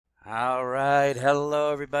All right.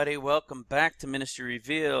 Hello, everybody. Welcome back to Ministry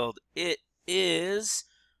Revealed. It is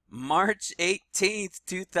March 18th,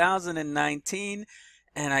 2019,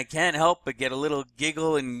 and I can't help but get a little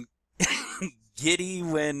giggle and giddy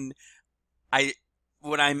I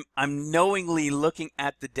when I'm knowingly looking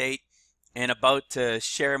at the date and about to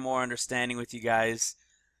share more understanding with you guys.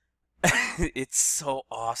 It's so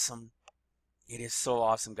awesome. It is so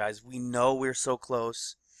awesome, guys. We know we're so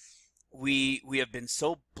close. We have been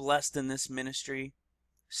so blessed in this ministry,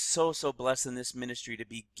 so blessed in this ministry to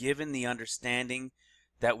be given the understanding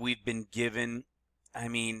that we've been given. I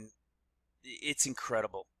mean, it's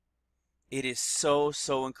incredible. It is so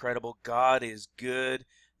incredible. God is good.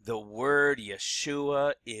 The word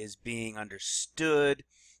Yeshua is being understood,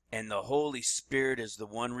 and the Holy Spirit is the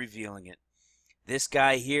one revealing it. This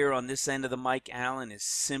guy here on this end of the mic, Alan, is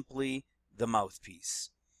simply the mouthpiece.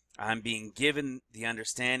 I'm being given the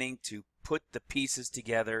understanding to put the pieces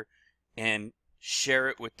together and share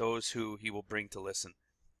it with those who he will bring to listen.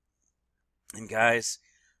 And guys,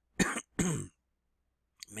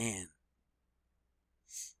 man,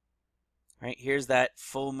 right, here's that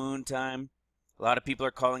full moon time. A lot of people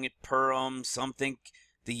are calling it Purim. Some think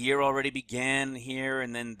the year already began here,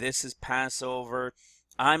 and then this is Passover.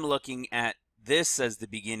 I'm looking at this as the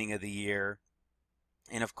beginning of the year.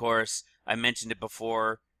 And of course, I mentioned it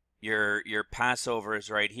before, your Passover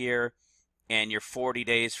is right here, and your 40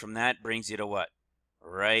 days from that brings you to what?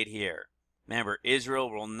 Right here. Remember,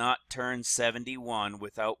 Israel will not turn 71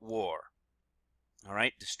 without war. All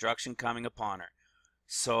right, destruction coming upon her.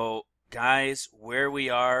 So, guys, where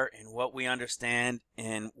we are and what we understand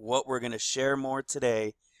and what we're going to share more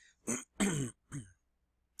today, I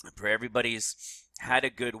pray everybody's had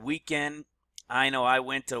a good weekend. I know I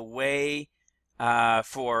went away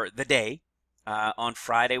for the day on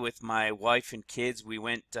Friday with my wife and kids. We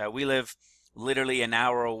live literally an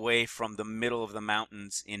hour away from the middle of the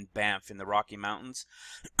mountains in Banff in the Rocky Mountains.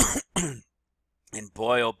 And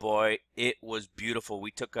boy, oh boy, it was beautiful.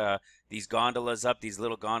 We took these gondolas up, these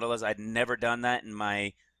little gondolas. I'd never done that in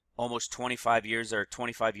my almost 25 years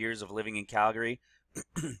of living in Calgary.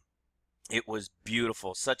 It was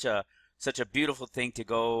beautiful. Such a beautiful thing to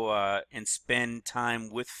go and spend time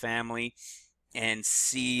with family and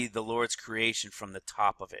see the Lord's creation from the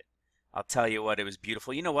top of it. I'll tell you what, it was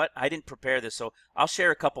beautiful. You know what? I didn't prepare this, so I'll share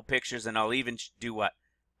a couple pictures and I'll even do what?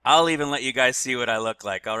 I'll even let you guys see what I look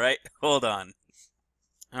like, all right? Hold on.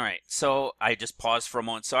 All right, so I just paused for a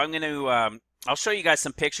moment. So I'm going to, I'll show you guys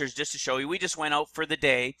some pictures just to show you. We just went out for the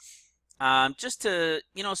day just to,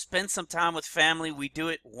 spend some time with family. We do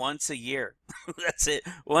it once a year. That's it.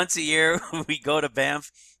 Once a year, we go to Banff.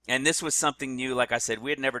 And this was something new. Like I said, we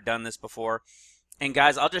had never done this before. And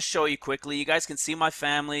guys, I'll just show you quickly. You guys can see my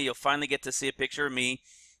family. You'll finally get to see a picture of me.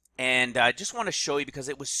 And I just want to show you because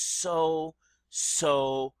it was so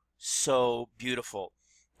beautiful.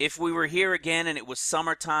 If we were here again and it was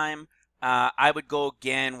summertime, I would go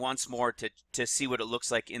again once more to see what it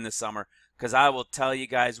looks like in the summer. Because I will tell you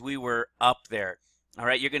guys, we were up there. All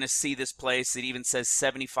right, you're going to see this place. It even says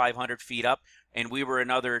 7,500 feet up. And we were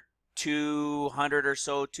another 200 or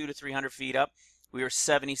so, 200 to 300 feet up. We were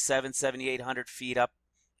 7,800 feet up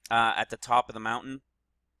at the top of the mountain.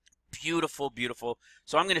 Beautiful, beautiful.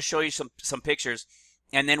 So I'm going to show you some pictures.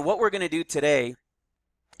 And then what we're going to do today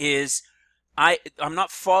is I'm not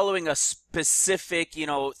following a specific,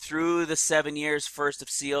 through the 7 years first of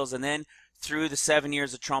seals and then through the 7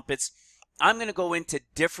 years of trumpets. I'm going to go into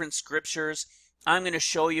different scriptures. I'm going to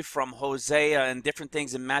show you from Hosea and different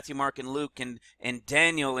things in Matthew, Mark, and Luke and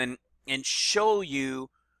Daniel and show you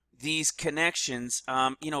these connections.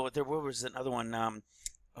 There was another one.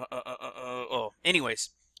 Anyways,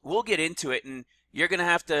 we'll get into it, and you're going to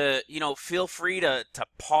have to, feel free to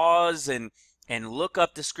pause and look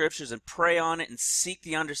up the scriptures and pray on it and seek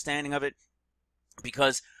the understanding of it,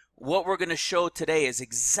 because what we're going to show today is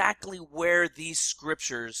exactly where these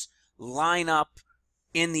scriptures line up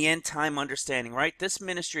in the end time understanding, right? This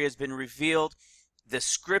ministry has been revealed, the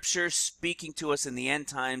scriptures speaking to us in the end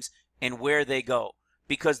times and where they go,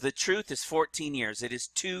 because the truth is 14 years. It is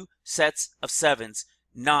 2 sets of sevens,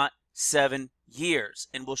 not 7 years.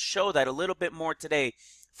 And we'll show that a little bit more today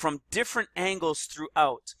from different angles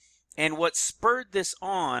throughout. And what spurred this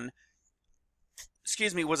on,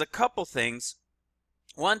 was a couple things.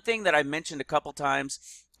 One thing that I mentioned a couple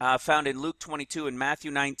times, found in Luke 22 and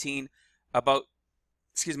Matthew 19 about,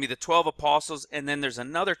 the 12 apostles, and then there's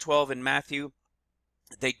another 12 in Matthew.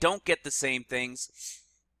 They don't get the same things,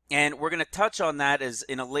 and we're going to touch on that as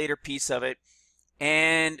in a later piece of it.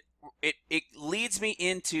 And it leads me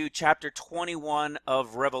into chapter 21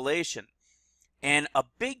 of Revelation. And a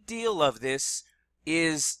big deal of this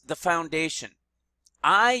is the foundation.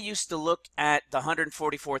 I used to look at the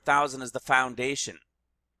 144,000 as the foundation.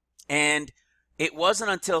 And it wasn't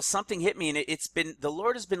until something hit me, and it's been, the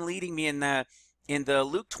Lord has been leading me in the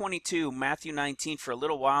Luke 22, Matthew 19 for a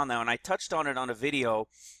little while now, and I touched on it on a video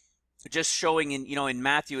just showing in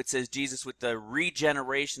Matthew it says Jesus with the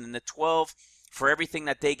regeneration, and the 12, for everything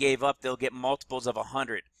that they gave up, they'll get multiples of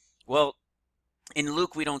 100. Well, in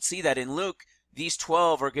Luke, we don't see that. In Luke, these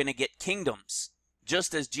 12 are going to get kingdoms,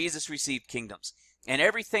 just as Jesus received kingdoms. And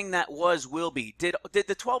everything that was will be. Did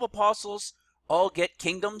the 12 apostles all get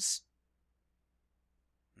kingdoms?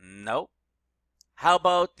 No. How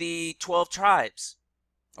about the 12 tribes?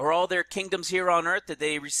 Are all their kingdoms here on earth? Did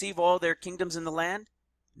they receive all their kingdoms in the land?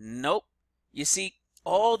 Nope. You see,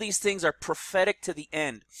 all these things are prophetic to the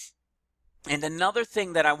end. And another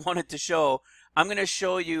thing that I wanted to show, I'm going to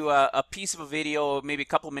show you a piece of a video, maybe a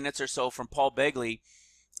couple minutes or so, from Paul Begley.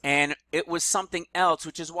 And it was something else,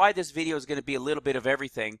 which is why this video is going to be a little bit of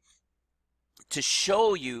everything, to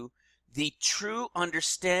show you the true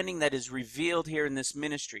understanding that is revealed here in this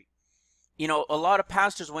ministry. You know, a lot of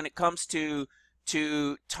pastors, when it comes to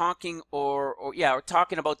talking or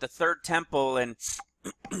talking about the third temple and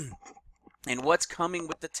and what's coming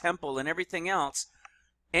with the temple and everything else,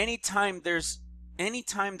 anytime there's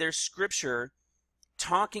scripture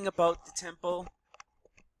talking about the temple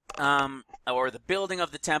or the building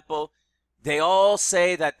of the temple, they all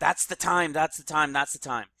say that that's the time, that's the time, that's the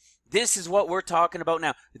time. This is what we're talking about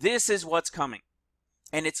now. This is what's coming.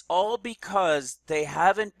 And it's all because they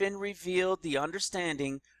haven't been revealed the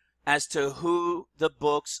understanding as to who the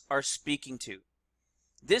books are speaking to.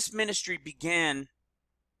 This ministry began,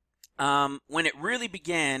 when it really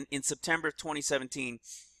began in September of 2017,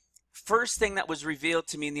 first thing that was revealed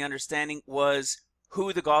to me in the understanding was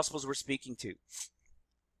who the Gospels were speaking to.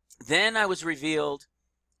 Then I was revealed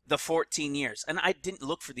the 14 years. And I didn't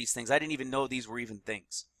look for these things. I didn't even know these were even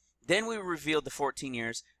things. Then we were revealed the 14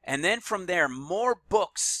 years. And then from there, more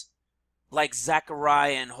books like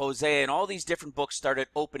Zechariah and Hosea and all these different books started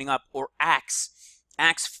opening up. Or Acts.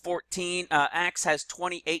 Acts 14. Acts has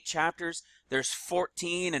 28 chapters. There's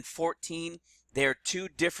 14 and 14. They're two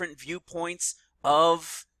different viewpoints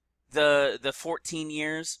of the 14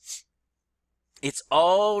 years. It's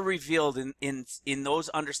all revealed in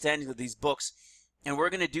those understandings of these books. And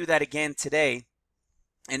we're going to do that again today.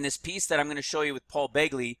 And this piece that I'm going to show you with Paul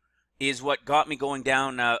Begley is what got me going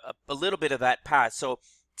down a little bit of that path. So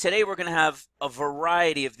today we're going to have a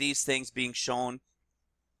variety of these things being shown.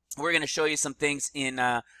 We're going to show you some things in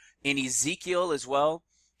Ezekiel as well.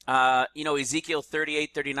 Ezekiel 38,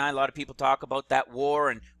 39, a lot of people talk about that war,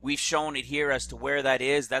 and we've shown it here as to where that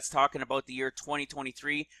is. That's talking about the year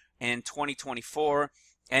 2023 and 2024,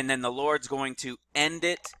 and then the Lord's going to end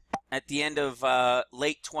it at the end of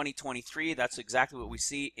late 2023. That's exactly what we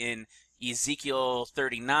see in Ezekiel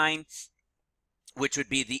 39, which would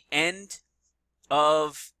be the end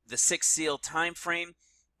of the sixth seal time frame.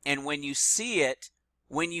 And when you see it,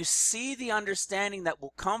 when you see the understanding that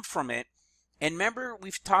will come from it, and remember,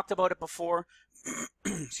 we've talked about it before.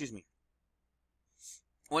 Excuse me.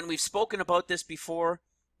 When we've spoken about this before,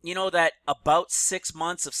 you know that about 6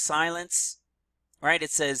 months of silence, right?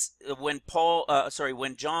 It says when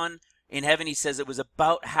John in heaven, he says it was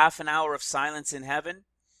about half an hour of silence in heaven.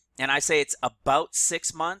 And I say it's about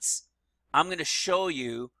 6 months. I'm going to show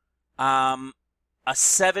you a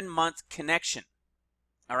 7-month connection.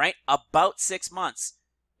 All right? About 6 months.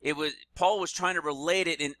 Paul was trying to relate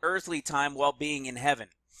it in earthly time while being in heaven.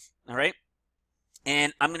 All right?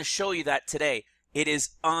 And I'm going to show you that today. It is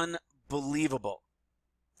unbelievable.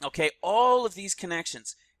 Okay, all of these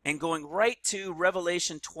connections. And going right to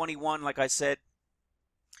Revelation 21, like I said,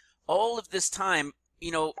 all of this time,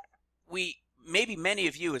 maybe many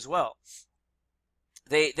of you as well,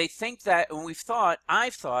 they think that, and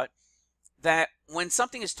I've thought that when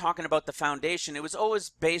something is talking about the foundation, it was always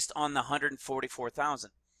based on the 144,000.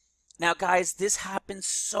 Now, guys, this happens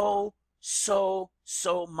so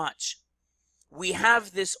much. We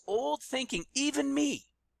have this old thinking, even me.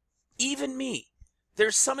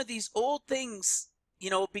 There's some of these old things,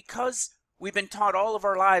 because we've been taught all of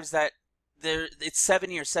our lives that it's 7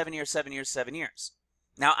 years, 7 years, 7 years, 7 years.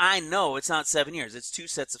 Now, I know it's not 7 years. It's 2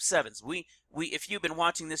 sets of sevens. If you've been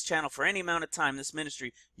watching this channel for any amount of time, this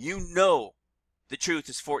ministry, you know the truth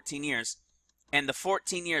is 14 years. And the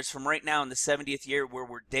 14 years from right now in the 70th year, where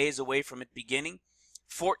we're days away from it beginning,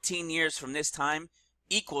 14 years from this time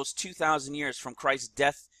equals 2,000 years from Christ's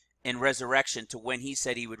death and resurrection to when he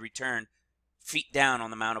said he would return, feet down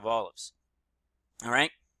on the Mount of Olives. All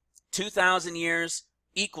right? 2,000 years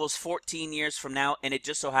equals 14 years from now, and it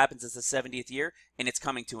just so happens it's the 70th year, and it's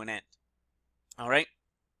coming to an end. All right.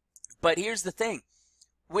 But here's the thing.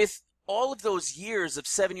 With all of those years of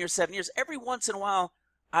 7 years, 7 years, every once in a while,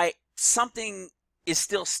 something is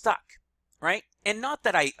still stuck, right? And not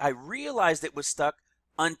that I realized it was stuck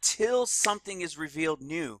until something is revealed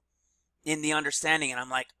new in the understanding. And I'm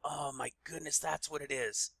like, oh my goodness, that's what it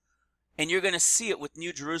is. And you're going to see it with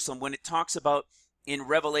New Jerusalem when it talks about in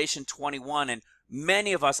Revelation 21. And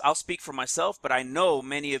many of us, I'll speak for myself, but I know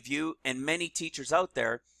many of you and many teachers out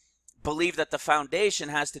there believe that the foundation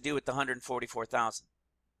has to do with the 144,000.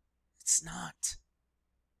 It's not.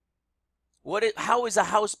 How is a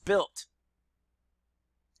house built?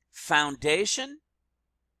 Foundation,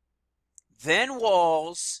 then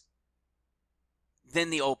walls, then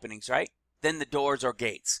the openings, right? Then the doors or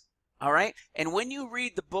gates. All right? And when you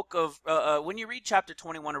read the book of, when you read chapter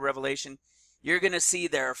 21 of Revelation, you're going to see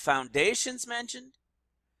there are foundations mentioned,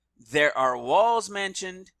 there are walls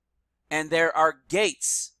mentioned, and there are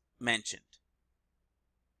gates mentioned.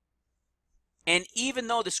 And even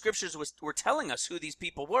though the scriptures were telling us who these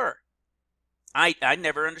people were, I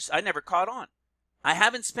never caught on. I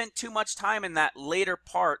haven't spent too much time in that later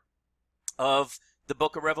part of the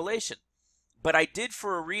book of Revelation. But I did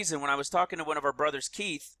for a reason when I was talking to one of our brothers,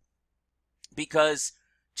 Keith, because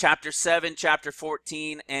chapter 7, chapter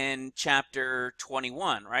 14, and chapter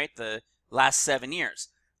 21, right? The last 7 years.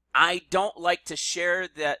 I don't like to share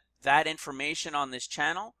that information on this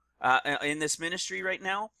channel, in this ministry right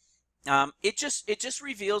now. It just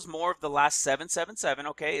reveals more of the last 777.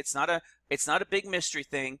 Okay, it's not a big mystery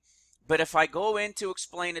thing, but if I go in to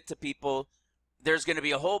explain it to people, there's going to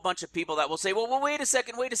be a whole bunch of people that will say, well, wait a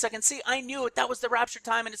second. See, I knew it. That was the rapture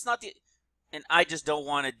time, and it's not the. And I just don't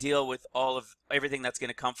want to deal with everything that's going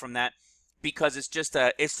to come from that, because it's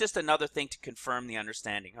just another thing to confirm the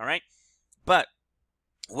understanding. All right, but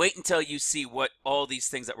wait until you see what all these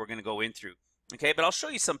things that we're going to go in through. Okay, but I'll show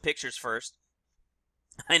you some pictures first.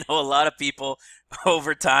 I know a lot of people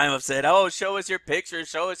over time have said, oh, show us your picture.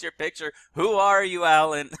 Who are you,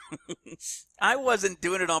 Alan? I wasn't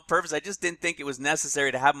doing it on purpose. I just didn't think it was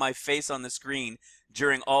necessary to have my face on the screen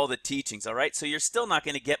during all the teachings, all right? So you're still not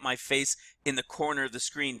going to get my face in the corner of the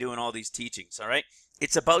screen doing all these teachings, all right?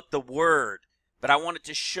 It's about the Word. But I wanted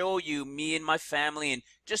to show you me and my family and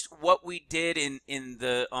just what we did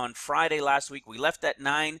on Friday last week. We left at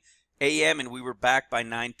 9 a.m. and we were back by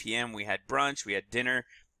 9 p.m. We had brunch, we had dinner.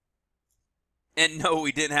 And no,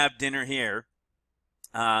 we didn't have dinner here.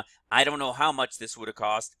 I don't know how much this would have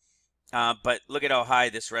cost, but look at how high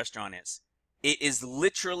this restaurant is. It is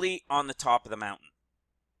literally on the top of the mountain.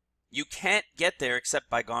 You can't get there except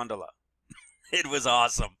by gondola. It was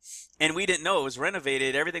awesome. And we didn't know it was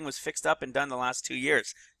renovated. Everything was fixed up and done the last 2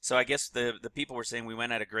 years. So I guess the people were saying we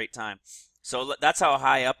went at a great time. So that's how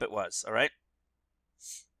high up it was, all right?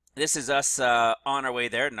 This is us on our way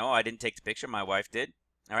there. No, I didn't take the picture. My wife did.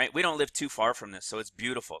 All right, we don't live too far from this, so it's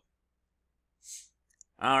beautiful.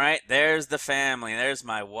 All right, there's the family. There's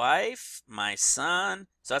my wife, my son.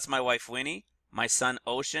 So that's my wife, Winnie, my son,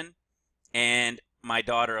 Ocean, and my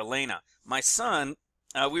daughter, Elena. My son,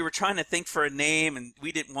 we were trying to think for a name, and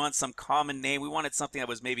we didn't want some common name. We wanted something that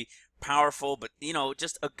was maybe powerful, but,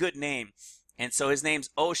 just a good name. And so his name's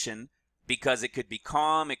Ocean because it could be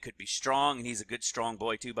calm, it could be strong, and he's a good, strong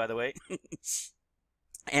boy, too, by the way.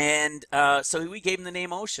 And so we gave him the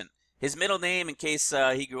name Ocean. His middle name, in case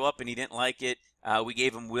he grew up and he didn't like it, we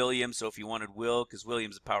gave him William, so if you wanted Will, because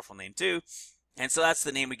William's a powerful name too. And so that's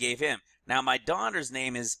the name we gave him. Now, my daughter's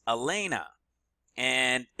name is Elena,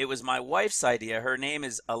 and it was my wife's idea. Her name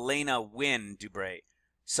is Elena Wynn Dubray.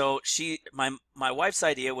 So my wife's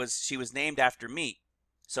idea was she was named after me.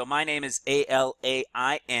 So my name is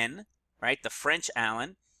A-L-A-I-N, right, the French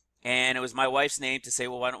Alan. And it was my wife's name to say,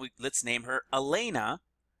 well, let's name her Elena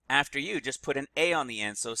after you. Just put an A on the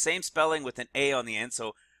end. So same spelling with an A on the end.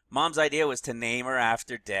 So Mom's idea was to name her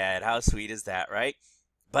after Dad. How sweet is that, right?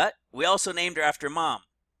 But we also named her after Mom.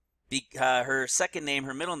 Her second name,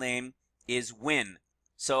 her middle name, is Wynn.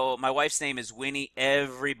 So my wife's name is Winnie.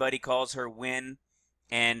 Everybody calls her Wynn.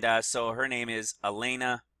 And so her name is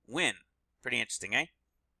Elena Wynn. Pretty interesting, eh?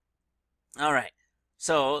 All right.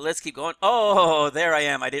 So let's keep going. Oh, there I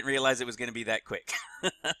am. I didn't realize it was going to be that quick.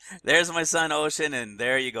 There's my son, Ocean, and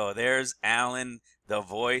there you go. There's Alan, the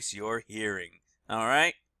voice you're hearing. All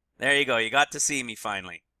right? There you go. You got to see me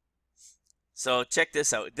finally. So check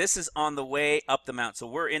this out. This is on the way up the mountain. So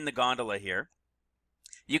we're in the gondola here.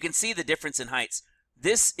 You can see the difference in heights.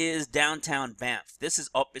 This is downtown Banff. This is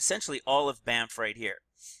essentially all of Banff right here.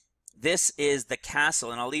 This is the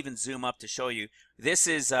castle, and I'll even zoom up to show you. This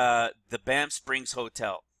is the Banff Springs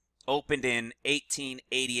Hotel. Opened in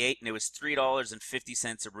 1888, and it was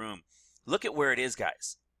 $3.50 a room. Look at where it is,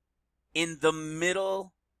 guys. in the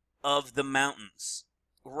middle of the mountains,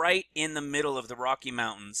 right in the middle of the Rocky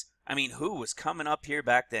Mountains. I mean, who was coming up here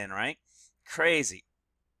back then, right? Crazy.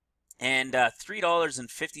 And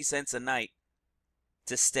 $3.50 a night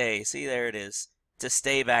to stay. See, there it is. To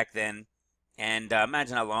stay back then. And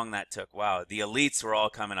imagine how long that took. Wow, the elites were all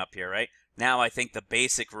coming up here, right? Now I think the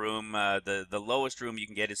basic room, the lowest room you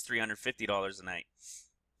can get is $350 a night.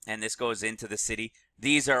 And this goes into the city.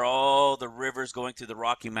 These are all the rivers going through the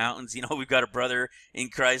Rocky Mountains. You know, we've got a brother in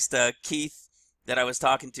Christ, Keith, that I was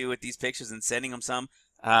talking to with these pictures and sending him some.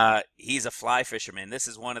 He's a fly fisherman. This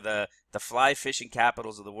is one of the fly fishing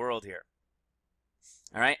capitals of the world here.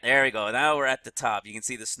 All right, there we go. Now we're at the top. You can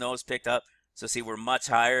see the snow's picked up. So see, we're much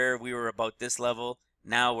higher. We were about this level.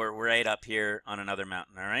 Now we're right up here on another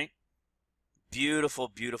mountain, all right? Beautiful,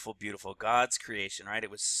 beautiful, beautiful. God's creation, right?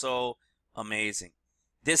 It was so amazing.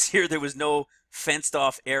 This here, there was no fenced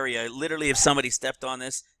off area. Literally, if somebody stepped on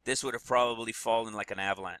this, this would have probably fallen like an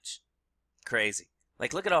avalanche. Crazy.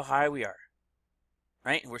 Like, look at how high we are,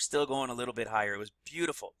 right? And we're still going a little bit higher. It was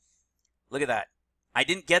beautiful. Look at that. I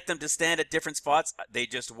didn't get them to stand at different spots. They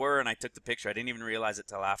just were, and I took the picture. I didn't even realize it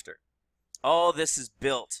till after. All this is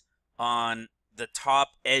built on the top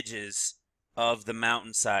edges of the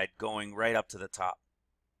mountainside going right up to the top.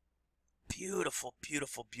 Beautiful,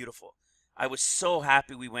 beautiful, beautiful. I was so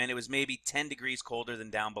happy we went. It was maybe 10 degrees colder than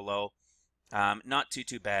down below. Not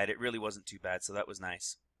too bad. It really wasn't too bad, so that was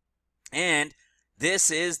nice. And this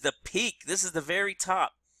is the peak. This is the very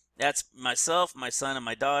top. That's myself, my son, and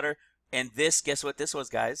my daughter. And this, guess what this was,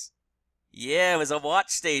 guys? Yeah, it was a watch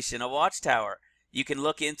station, a watchtower. You can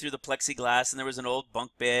look in through the plexiglass, and there was an old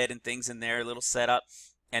bunk bed and things in there, a little setup.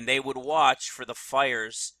 And they would watch for the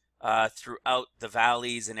fires throughout the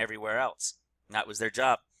valleys and everywhere else. And that was their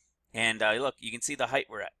job. And look, you can see the height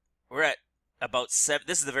we're at. We're at about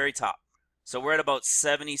this is the very top. So we're at about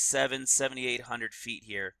 7,800 feet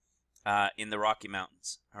here in the Rocky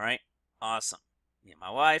Mountains. All right, awesome. Me and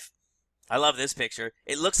my wife. I love this picture.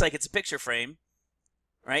 It looks like it's a picture frame,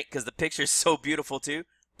 right? Because the picture is so beautiful too.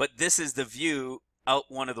 But this is the view out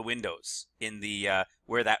one of the windows in the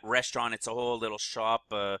where that restaurant. It's a whole little shop,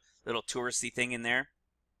 little touristy thing in there.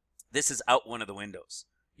 This is out one of the windows.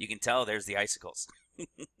 You can tell there's the icicles.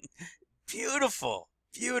 Beautiful,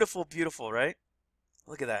 beautiful, beautiful, right?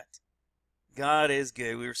 Look at that. God is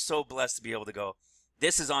good. We were so blessed to be able to go.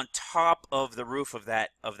 This is on top of the roof of that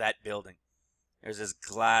building. There's this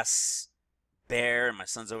glass bear, and my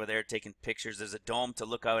son's over there taking pictures. There's a dome to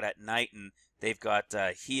look out at night, and they've got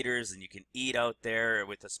heaters, and you can eat out there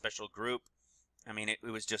with a special group. I mean, it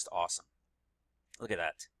was just awesome. Look at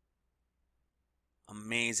that.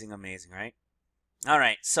 Amazing, amazing, right? All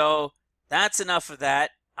right, so that's enough of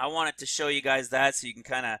that. I wanted to show you guys that so you can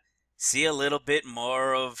kind of see a little bit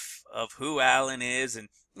more of who Alan is, and,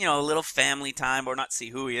 you know, a little family time, or not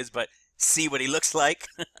see who he is, but see what he looks like.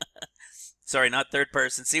 Sorry, not third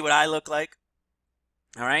person. See what I look like.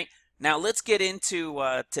 All right, now let's get into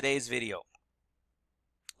today's video.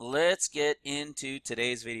 Let's get into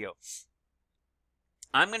today's video.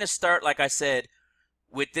 I'm going to start, like I said,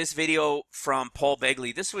 with this video from Paul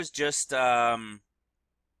Begley. This was just, what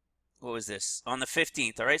was this? On the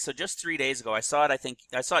 15th, all right? So just 3 days ago. I saw it, I think,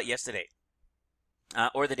 I saw it yesterday,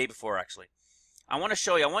 or the day before, actually. I want to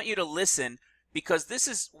show you, I want you to listen, because this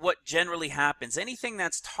is what generally happens. Anything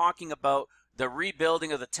that's talking about the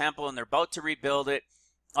rebuilding of the temple, and they're about to rebuild it,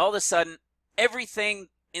 all of a sudden, everything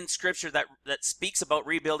in Scripture that speaks about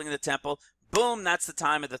rebuilding the temple, boom, that's the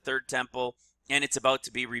time of the third temple, and it's about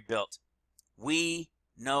to be rebuilt. We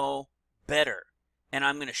know better. And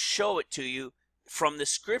I'm going to show it to you from the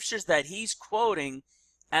Scriptures that he's quoting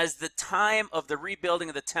as the time of the rebuilding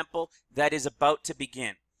of the temple that is about to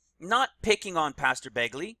begin. Not picking on Pastor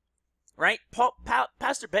Begley, right?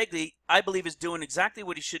 Pastor Begley, I believe, is doing exactly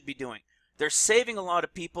what he should be doing. They're saving a lot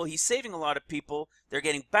of people. He's saving a lot of people. They're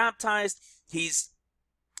getting baptized. He's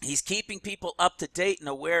keeping people up to date and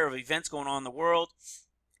aware of events going on in the world.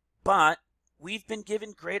 But we've been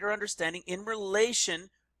given greater understanding in relation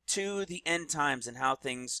to the end times and how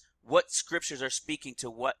things, what Scriptures are speaking to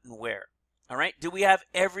what and where. All right? Do we have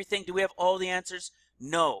everything? Do we have all the answers?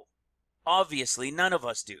 No. Obviously, none of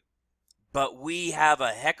us do. But we have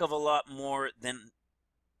a heck of a lot more than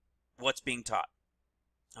what's being taught.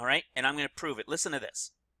 All right? And I'm going to prove it. Listen to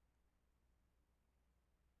this.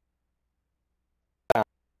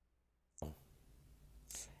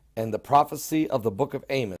 And the prophecy of the book of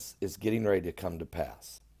Amos is getting ready to come to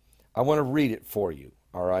pass. I want to read it for you,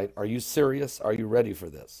 all right? Are you serious? Are you ready for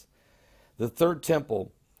this? The third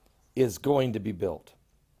temple is going to be built.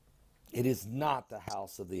 It is not the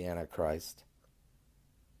house of the Antichrist.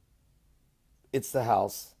 It's the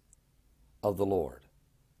house of the Lord.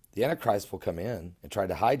 The Antichrist will come in and try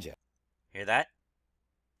to hijack. Hear that?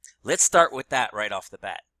 Let's start with that right off the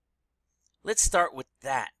bat. Let's start with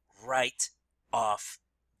that right off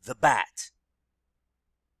the bat.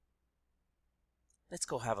 Let's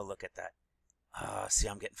go have a look at that. See,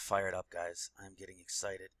 I'm getting fired up, guys. I'm getting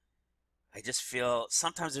excited. I just feel,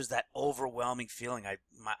 sometimes there's that overwhelming feeling.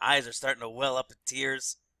 My eyes are starting to well up in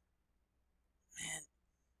tears. Man,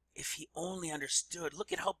 if he only understood.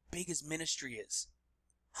 Look at how big his ministry is.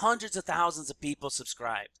 Hundreds of thousands of people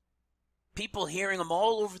subscribed. People hearing him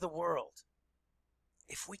all over the world.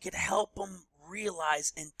 If we could help him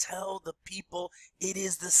realize and tell the people it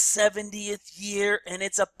is the 70th year and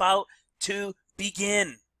it's about to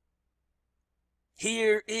begin.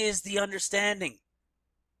 Here is the understanding.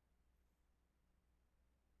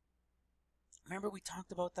 Remember we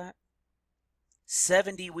talked about that?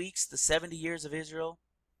 70 weeks, the 70 years of Israel.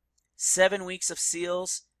 7 weeks of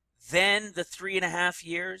seals. Then the 3.5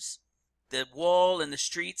 years. The wall and the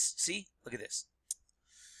streets. See? Look at this.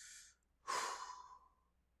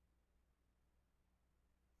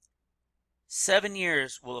 7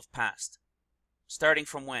 years will have passed. Starting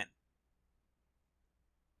from when?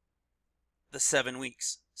 The 7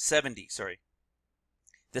 weeks. 70, sorry.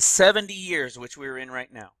 The 70 years which we're in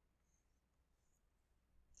right now.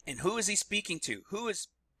 And who is he speaking to? Who is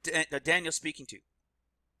Daniel speaking to?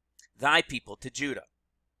 Thy people, to Judah.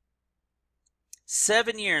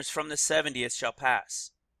 7 years from the 70th shall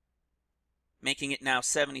pass, making it now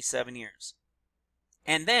 77 years.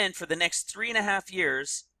 And then for the next 3.5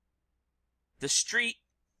 years, the street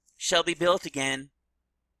shall be built again,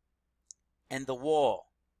 and the wall.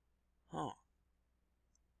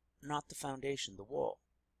 Not the foundation, the wall.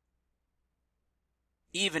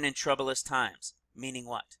 Even in troublous times. Meaning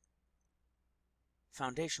what?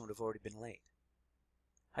 Foundation would have already been laid.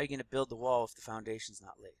 How are you going to build the wall if the foundation's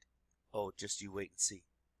not laid? Oh, just you wait and see.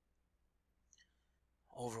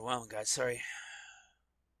 Overwhelming, guys. Sorry.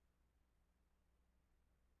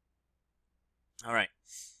 All right.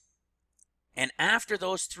 And after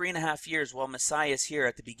those 3.5 years, while Messiah is here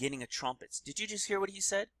at the beginning of trumpets, did you just hear what he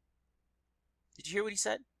said? Did you hear what he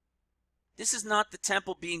said? This is not the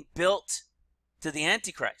temple being built to the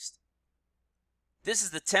Antichrist. This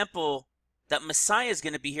is the temple that Messiah is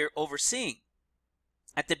going to be here overseeing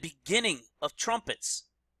at the beginning of trumpets.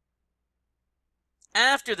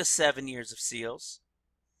 After the 7 years of seals,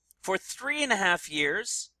 for 3.5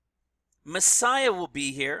 years, Messiah will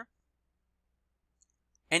be here.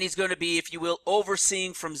 And he's going to be, if you will,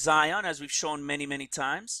 overseeing from Zion, as we've shown many, many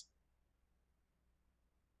times.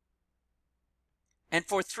 And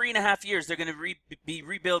for 3.5 years, they're going to be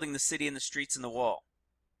rebuilding the city and the streets and the wall,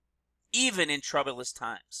 even in troublous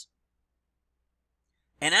times.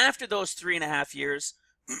 And after those 3.5 years,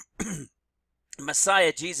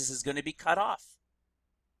 Messiah, Jesus, is going to be cut off.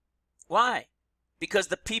 Why? Because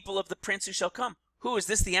the people of the prince who shall come. Who is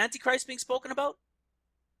this, the Antichrist being spoken about?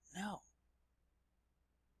 No.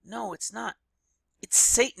 No, it's not. It's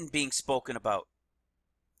Satan being spoken about.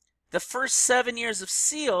 The first 7 years of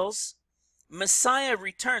seals, Messiah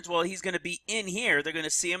returns. Well, he's going to be in here. They're going to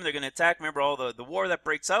see him. They're going to attack. Remember all the war that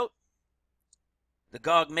breaks out? The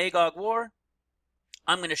Gog-Magog war.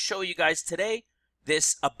 I'm going to show you guys today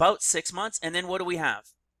this about 6 months. And then what do we have?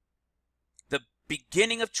 The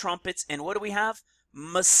beginning of trumpets. And what do we have?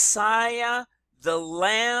 Messiah, the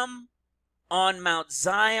Lamb on Mount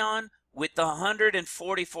Zion with the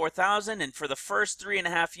 144,000. And for the first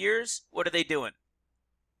 3.5 years, what are they doing?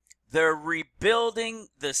 They're rebuilding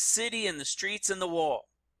the city and the streets and the wall.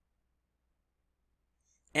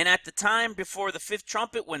 And at the time before the 5th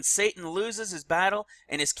trumpet, when Satan loses his battle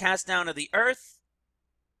and is cast down to the earth,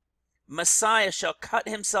 Messiah shall cut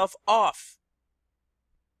himself off.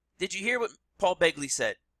 Did you hear what Paul Begley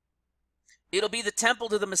said? It'll be the temple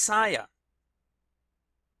to the Messiah.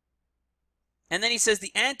 And then he says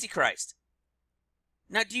the Antichrist.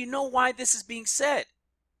 Now, do you know why this is being said?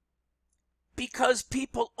 Because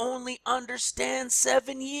people only understand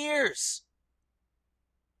 7 years.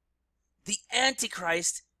 The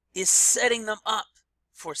Antichrist is setting them up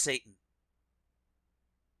for Satan.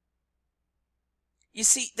 You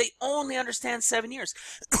see, they only understand 7 years.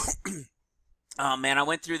 Oh man, I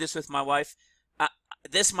went through this with my wife.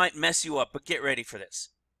 This might mess you up, but get ready for this.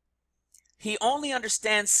 He only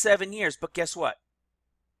understands 7 years, but guess what?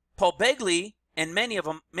 Paul Begley and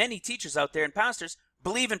many teachers out there and pastors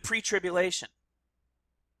believe in pre-tribulation.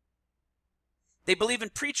 They believe in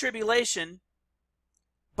pre-tribulation,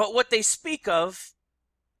 but what they speak of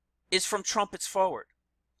is from trumpets forward.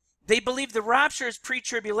 They believe the rapture is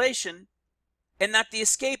pre-tribulation and that the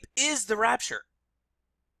escape is the rapture.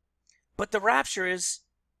 But the rapture is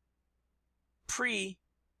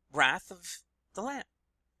pre-wrath of the Lamb.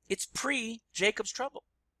 It's pre-Jacob's trouble.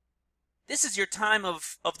 This is your time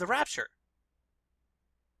of the rapture.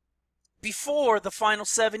 Before the final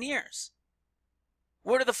 7 years.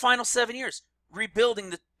 What are the final 7 years?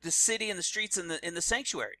 Rebuilding the city and the streets and the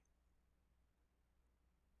sanctuary.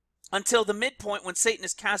 Until the midpoint when Satan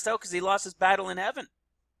is cast out because he lost his battle in heaven.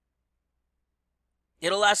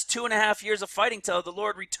 It'll last 2.5 years of fighting till the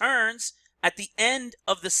Lord returns at the end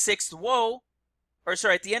of the sixth woe,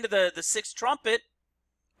 at the end of the sixth trumpet,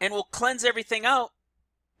 and will cleanse everything out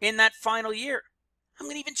in that final year. I'm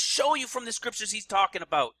going to even show you from the scriptures he's talking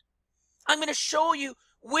about. I'm going to show you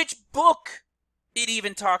which book it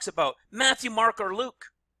even talks about. Matthew, Mark, or Luke.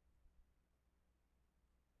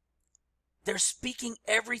 They're speaking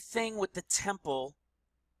everything with the temple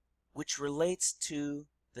which relates to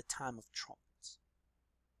the time of trumpets.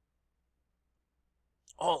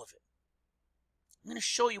 All of it. I'm going to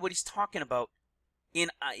show you what he's talking about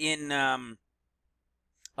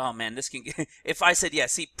oh man, this can if I said, yeah,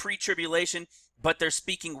 see, pre-tribulation, but they're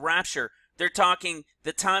speaking rapture. They're talking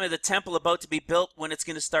the time of the temple about to be built when it's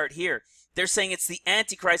going to start here. They're saying it's the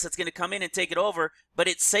Antichrist that's going to come in and take it over, but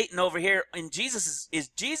it's Satan over here and Jesus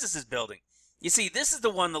is building. You see, this is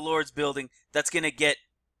the one the Lord's building that's going to get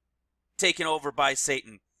taken over by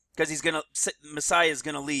Satan because Messiah is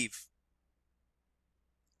going to leave.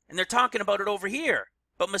 And they're talking about it over here,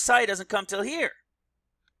 but Messiah doesn't come till here.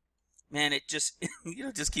 Man, it just,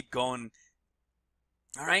 just keep going.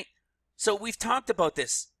 All right? So we've talked about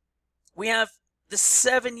this. We have the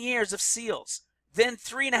 7 years of seals, then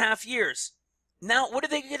 3.5 years. Now, what are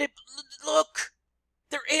they going to, look,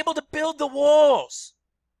 they're able to build the walls.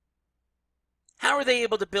 How are they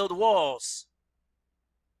able to build walls?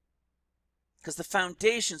 Because the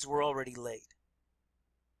foundations were already laid.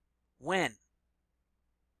 When?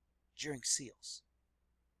 During seals.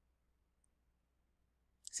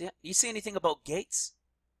 See, you see anything about gates?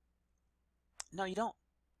 No, you don't.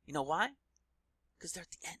 You know why? Because they're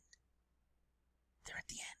at the end. They're at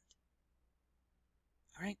the end.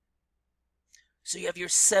 All right? So you have your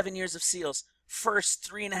 7 years of seals. First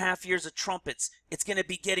 3.5 years of trumpets. It's going to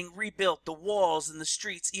be getting rebuilt, the walls and the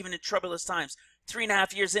streets, even in troublous times.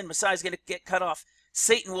 3.5 years in, Messiah's going to get cut off.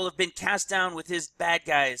 Satan will have been cast down with his bad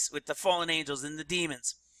guys, with the fallen angels and the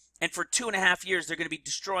demons. And for 2.5 years, they're going to be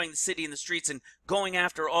destroying the city and the streets and going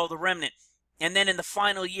after all the remnant. And then in the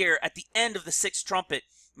final year, at the end of the sixth trumpet,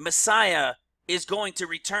 Messiah is going to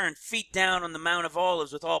return, feet down on the Mount of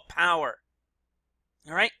Olives with all power.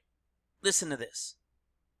 All right? Listen to this.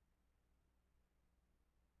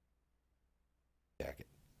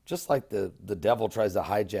 Just like the devil tries to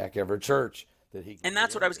hijack every church that he. And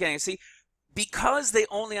that's what I was getting. See, because they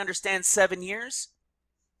only understand 7 years,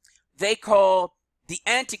 they call the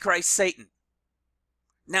Antichrist Satan.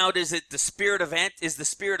 Now, is the spirit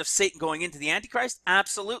of Satan going into the Antichrist?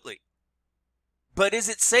 Absolutely. But is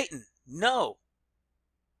it Satan? No.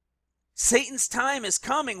 Satan's time is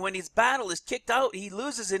coming when his battle is kicked out. He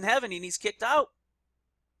loses in heaven and he's kicked out.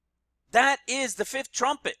 That is the fifth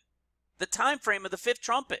trumpet. The time frame of the fifth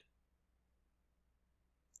trumpet.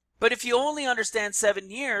 But if you only understand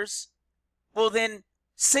 7 years, well then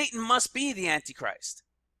Satan must be the Antichrist.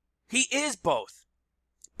 He is both.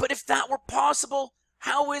 But if that were possible,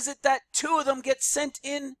 how is it that two of them get sent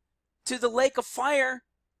in to the lake of fire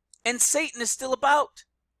and Satan is still about?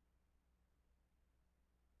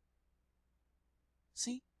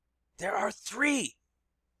 See, there are three.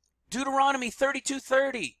 Deuteronomy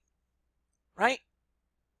 32:30, right?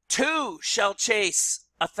 2 shall chase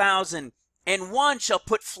 1,000, and 1 shall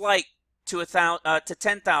put flight to 10,000.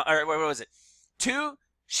 Or what was it? 2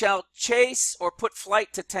 shall chase or put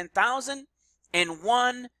flight to 10,000, and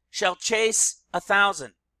 1 shall chase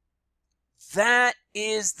 1,000. That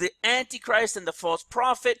is the Antichrist and the false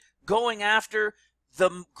prophet going after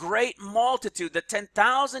the great multitude, the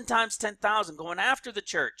 10,000 times 10,000, going after the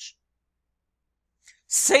church.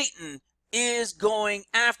 Satan is going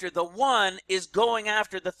after, the one is going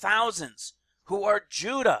after the thousands who are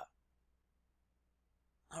Judah.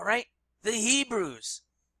 All right? The Hebrews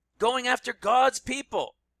going after God's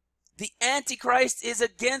people. The Antichrist is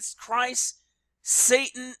against Christ.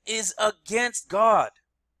 Satan is against God.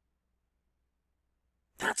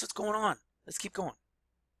 That's what's going on. Let's keep going.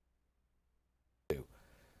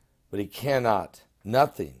 But he cannot,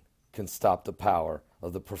 nothing can stop the power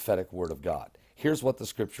of the prophetic word of God. Here's what the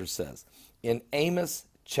scripture says. In Amos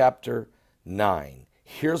chapter 9,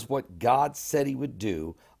 here's what God said he would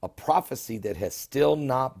do, a prophecy that has still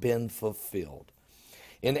not been fulfilled.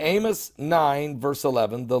 In Amos 9, verse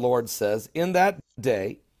 11, the Lord says, in that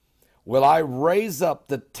day will I raise up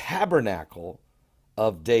the tabernacle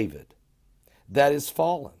of David. that is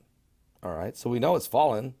fallen. All right, so we know it's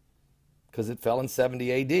fallen because it fell in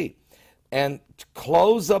 70 AD. And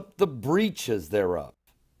close up the breaches thereof.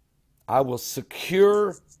 I will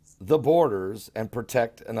secure the borders and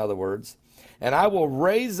protect, in other words, and I will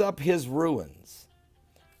raise up his ruins.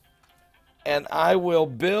 And I will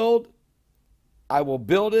build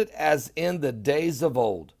it as in the days of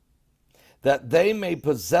old, that they may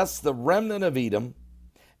possess the remnant of Edom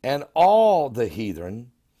and all the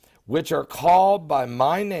heathen, which are called by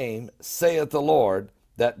my name, saith the Lord,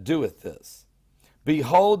 that doeth this.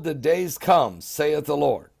 Behold, the days come, saith the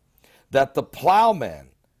Lord, that the plowman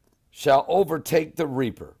shall overtake the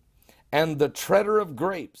reaper, and the treader of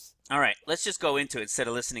grapes. All right, let's just go into it instead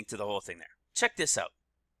of listening to the whole thing there. Check this out.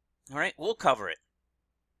 All right, we'll cover it.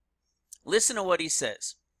 Listen to what he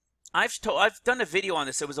says. I've done a video on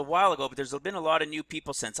this. It was a while ago, but there's been a lot of new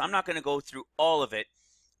people since. I'm not going to go through all of it.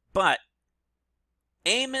 But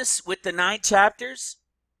Amos, with the 9 chapters,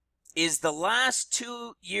 is the last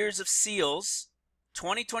 2 years of seals,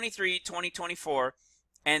 2023, 2024,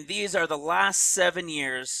 and these are the last 7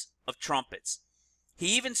 years of trumpets.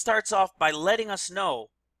 He even starts off by letting us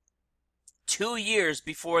know 2 years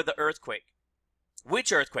before the earthquake.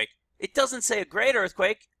 Which earthquake? It doesn't say a great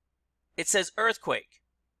earthquake. It says earthquake.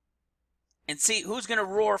 And see, who's going to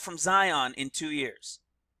roar from Zion in 2 years?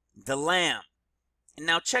 The Lamb. And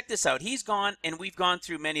now check this out. He's gone, and we've gone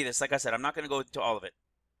through many of this. Like I said, I'm not going to go into all of it.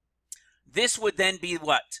 This would then be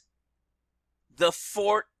what? The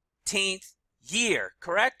 14th year,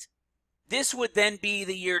 correct? This would then be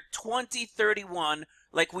the year 2031,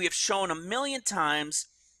 like we have shown a million times,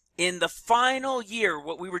 in the final year,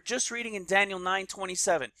 what we were just reading in Daniel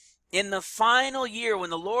 9:27. In the final year, when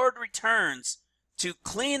the Lord returns to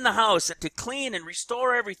clean the house, and to clean and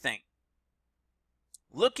restore everything.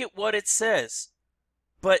 Look at what it says.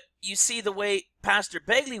 But you see the way Pastor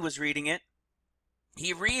Begley was reading it,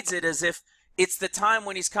 he reads it as if it's the time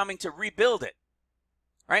when he's coming to rebuild it.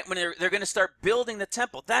 Right? When they're going to start building the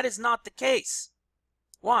temple. That is not the case.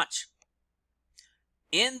 Watch.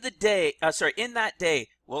 In that day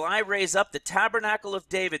will I raise up the tabernacle of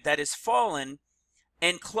David that is fallen,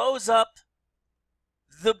 and close up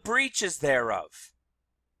the breaches thereof.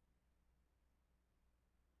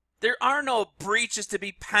 There are no breaches to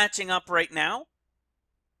be patching up right now.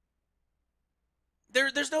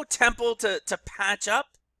 There's no temple to patch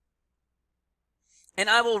up. And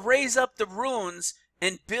I will raise up the ruins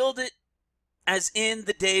and build it as in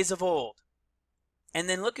the days of old. And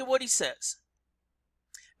then look at what he says.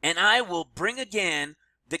 And I will bring again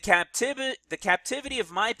the captivity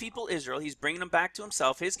of my people Israel. He's bringing them back to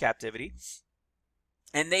himself, his captivity.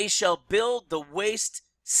 And they shall build the waste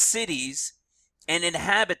cities and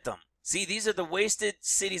inhabit them. See, these are the wasted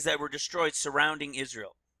cities that were destroyed surrounding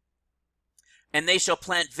Israel. And they shall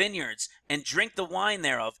plant vineyards and drink the wine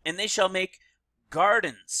thereof. And they shall make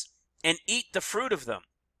gardens and eat the fruit of them.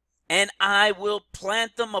 And I will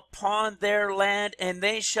plant them upon their land, and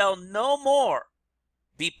they shall no more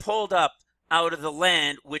be pulled up out of the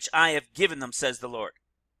land which I have given them, says the Lord.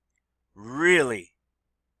 Really?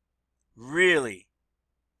 Really?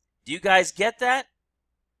 Do you guys get that?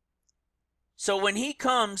 So when he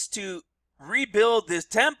comes to rebuild this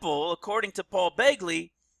temple, according to Paul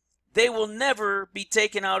Begley, they will never be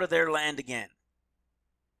taken out of their land again.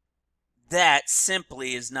 That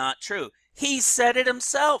simply is not true. He said it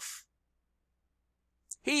himself.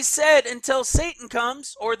 He said until Satan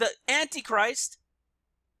comes, or the Antichrist,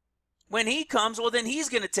 when he comes, well, then he's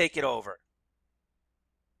going to take it over.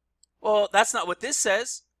 Well, that's not what this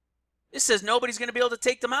says. This says nobody's going to be able to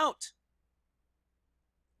take them out.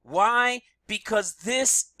 Why? Because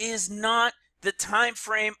this is not the time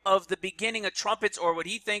frame of the beginning of trumpets, or what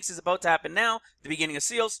he thinks is about to happen now, the beginning of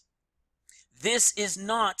seals. This is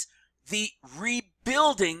not the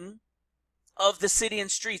rebuilding of the city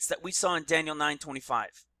and streets that we saw in Daniel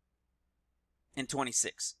 9:25 and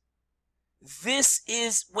 26. This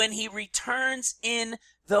is when he returns in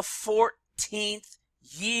the 14th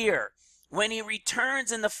year. When he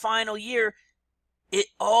returns in the final year, it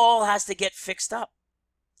all has to get fixed up.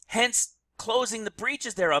 Hence, closing the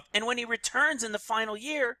breaches thereof. And when he returns in the final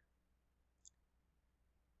year,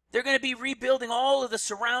 they're going to be rebuilding all of the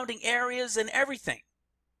surrounding areas and everything.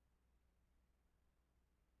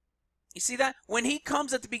 You see that? When he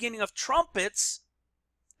comes at the beginning of trumpets,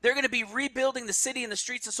 they're going to be rebuilding the city and the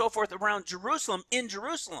streets and so forth around Jerusalem, in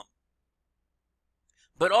Jerusalem.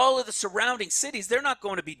 But all of the surrounding cities, they're not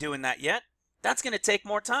going to be doing that yet. That's going to take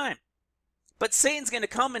more time. But Satan's going to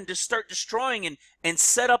come and just start destroying and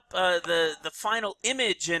set up the final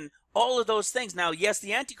image and all of those things. Now, yes,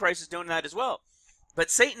 the Antichrist is doing that as well.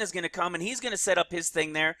 But Satan is going to come and he's going to set up his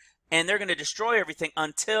thing there. and they're going to destroy everything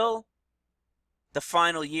until the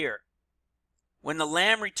final year. When the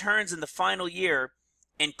Lamb returns in the final year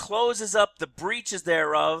and closes up the breaches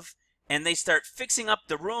thereof, and they start fixing up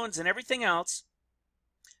the ruins and everything else,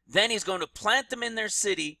 then he's going to plant them in their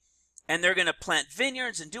city, and they're going to plant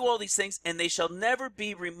vineyards and do all these things, and they shall never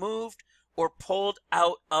be removed or pulled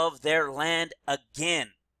out of their land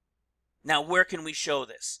again. Now, where can we show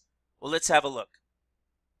this? Well, let's have a look.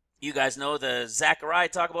 You guys know the Zechariah I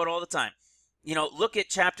talk about all the time. Look at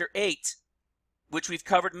chapter 8, which we've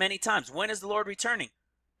covered many times. When is the Lord returning?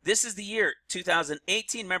 This is the year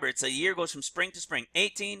 2018. Remember, it's a year goes from spring to spring.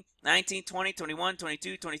 18, 19, 20, 21,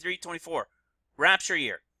 22, 23, 24. Rapture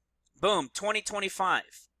year. Boom, 2025.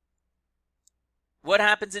 What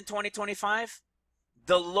happens in 2025?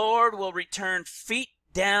 The Lord will return feet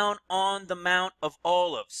down on the Mount of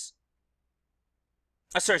Olives.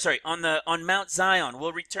 On Mount Zion.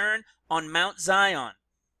 Will return on Mount Zion.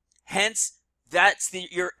 Hence, that's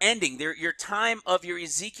your ending, your time of your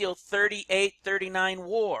Ezekiel 38, 39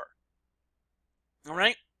 war. All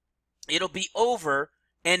right? It'll be over,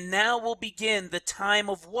 and now will begin the time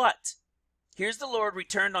of what? Here's the Lord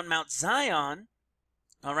returned on Mount Zion.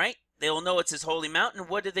 All right? They will know it's his holy mountain.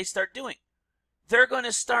 What did they start doing? They're going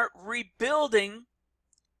to start rebuilding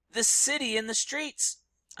the city and the streets.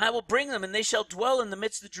 I will bring them, and they shall dwell in the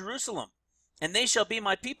midst of Jerusalem, and they shall be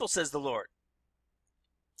my people, says the Lord.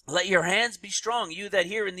 Let your hands be strong, you that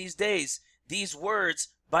hear in these days these words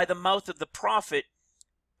by the mouth of the prophet,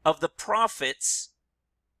 of the prophets,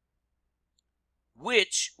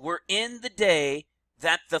 which were in the day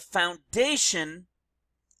that the foundation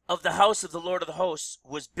of the house of the Lord of the hosts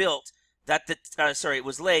was built, it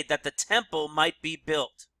was laid, that the temple might be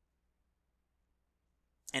built.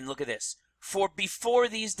 And look at this. For before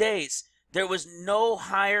these days there was no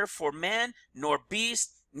hire for man nor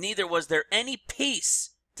beast, neither was there any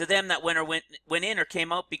peace to them that went in or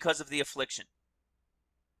came out because of the affliction.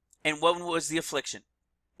 And when was the affliction?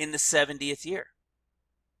 In the 70th year.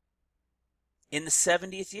 In the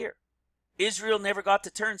 70th year. Israel never got to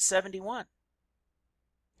turn 71.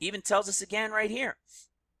 Even tells us again right here.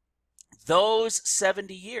 Those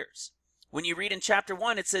 70 years. When you read in chapter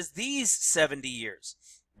 1, it says these 70 years.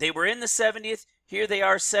 They were in the 70th. Here they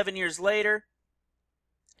are 7 years later.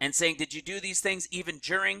 And saying, did you do these things even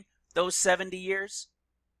during those 70 years?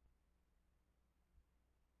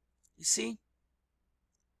 You see?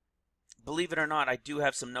 Believe it or not, I do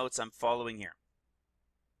have some notes I'm following here.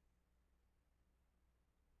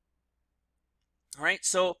 All right,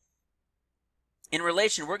 so in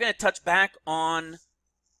relation, we're going to touch back on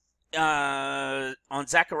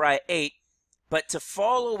Zechariah 8, but to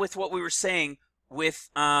follow with what we were saying with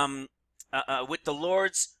the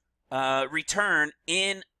Lord's return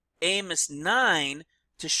in Amos 9,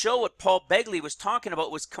 to show what Paul Begley was talking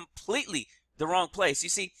about was completely the wrong place. You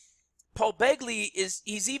see, Paul Begley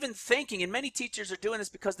he's even thinking, and many teachers are doing this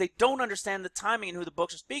because they don't understand the timing and who the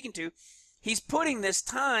books are speaking to. He's putting this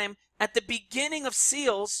time at the beginning of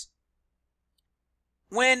seals,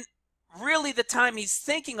 when really the time he's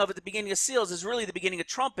thinking of at the beginning of seals is really the beginning of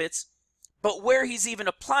trumpets, but where he's even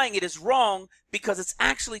applying it is wrong, because it's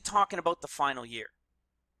actually talking about the final year.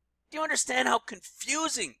 Do you understand how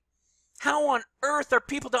confusing? How on earth are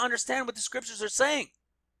people to understand what the scriptures are saying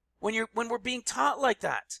when we're being taught like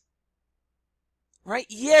that? Right?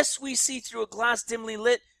 Yes, we see through a glass dimly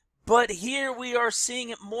lit, but here we are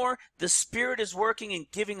seeing it more. The Spirit is working and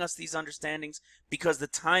giving us these understandings because the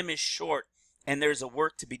time is short and there's a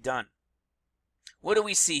work to be done. What do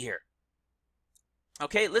we see here?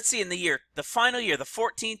 Okay, let's see in the final year, the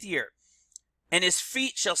 14th year. And his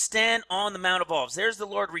feet shall stand on the Mount of Olives. There's the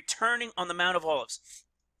Lord returning on the Mount of Olives.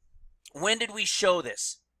 When did we show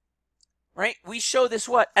this? Right? We show this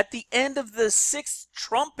what? At the end of the 6th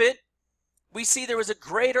trumpet, we see there was a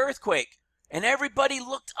great earthquake. And everybody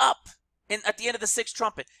looked up at the end of the 6th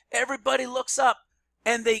trumpet. Everybody looks up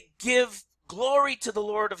and they give glory to the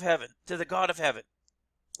Lord of heaven, to the God of heaven.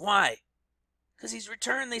 Why? Because he's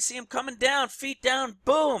returned. They see him coming down, feet down,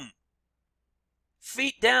 boom.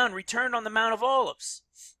 Feet down, returned on the Mount of Olives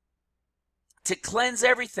to cleanse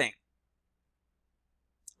everything.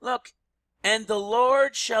 Look, and the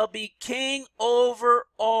Lord shall be king over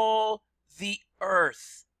all the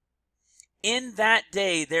earth. In that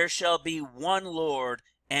day there shall be one Lord,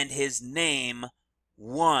 and his name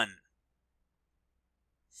one.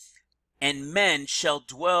 And men shall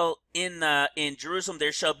dwell in Jerusalem.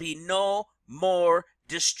 There shall be no more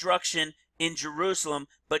destruction in Jerusalem,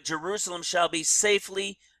 but Jerusalem shall be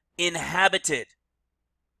safely inhabited.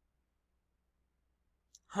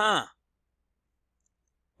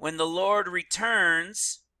 When the Lord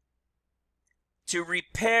returns, to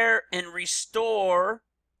repair and restore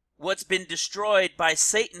what's been destroyed by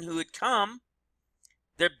Satan who had come.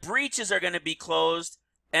 Their breaches are going to be closed,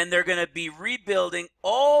 and they're going to be rebuilding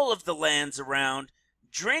all of the lands around,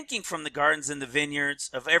 drinking from the gardens and the vineyards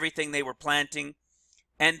of everything they were planting,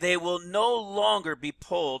 and they will no longer be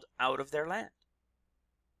pulled out of their land.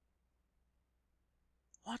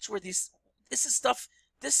 Watch where this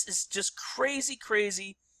is just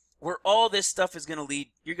crazy where all this stuff is going to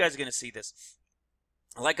lead. You guys are going to see this.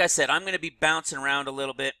 Like I said, I'm going to be bouncing around a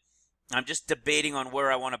little bit. I'm just debating on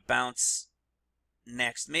where I want to bounce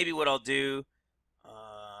next. Maybe what I'll do,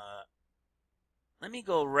 let me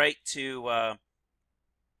go right to,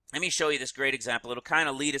 let me show you this great example. It'll kind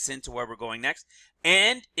of lead us into where we're going next,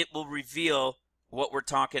 and it will reveal what we're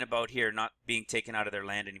talking about here, not being taken out of their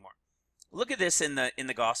land anymore. Look at this in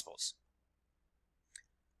the Gospels.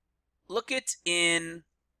 Look at in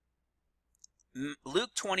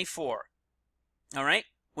Luke 24. All right?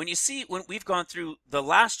 When we've gone through the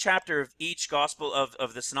last chapter of each Gospel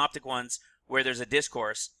of the synoptic ones where there's a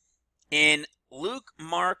discourse, in Luke,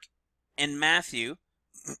 Mark, and Matthew,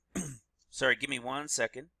 sorry, give me 1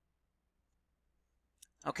 second.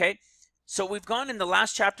 Okay, so we've gone in the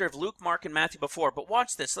last chapter of Luke, Mark, and Matthew before, but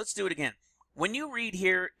watch this. Let's do it again. When you read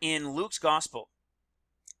here in Luke's Gospel,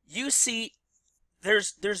 you see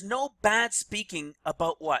there's no bad speaking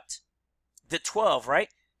about what? The 12, right?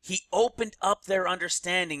 He opened up their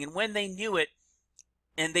understanding, and when they knew it,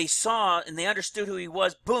 and they saw and they understood who he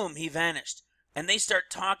was, boom, he vanished. And they start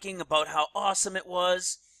talking about how awesome it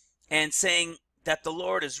was, and saying that the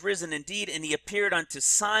Lord is risen indeed, and he appeared unto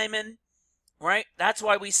Simon, right? That's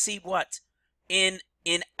why we see what? In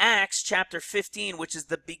Acts chapter 15, which is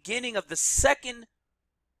the beginning of the second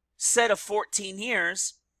set of 14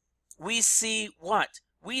 years, we see what?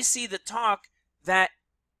 We see the talk that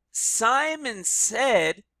Simon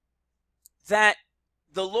said that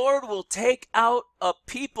the Lord will take out a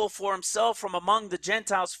people for himself from among the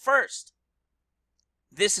Gentiles first.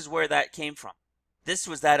 This is where that came from. This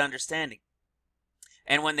was that understanding.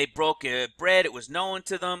 And when they broke bread, it was known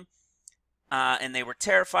to them, and they were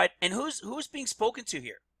terrified. And who's being spoken to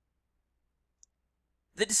here?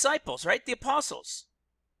 The disciples, right? The apostles.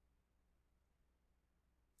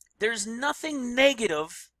 There's nothing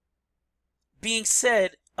negative being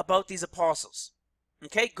said about these apostles.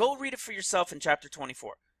 Okay, go read it for yourself in chapter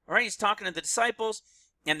 24. All right, he's talking to the disciples,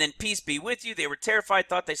 and then peace be with you. They were terrified,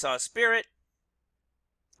 thought they saw a spirit.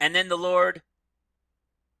 And then the Lord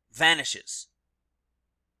vanishes.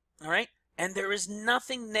 All right, and there is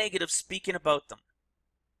nothing negative speaking about them.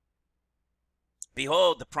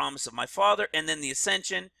 Behold, the promise of my Father, and then the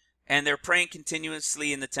ascension, and they're praying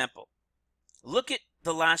continuously in the temple. Look at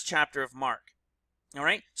the last chapter of Mark. All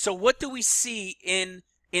right, so what do we see in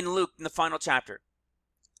Luke in the final chapter?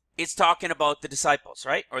 It's talking about the disciples,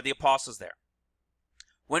 right? Or the apostles there.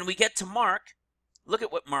 When we get to Mark, look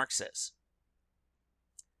at what Mark says.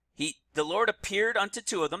 The Lord appeared unto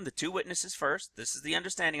two of them, the two witnesses first. This is the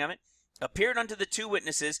understanding of it. Appeared unto the two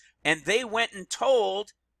witnesses, and they went and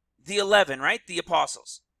told the 11, right? The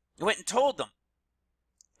apostles. They went and told them.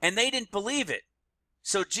 And they didn't believe it.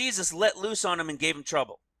 So Jesus let loose on them and gave them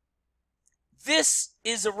trouble. This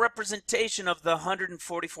is a representation of the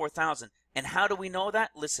 144,000. And how do we know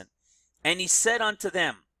that? Listen. And he said unto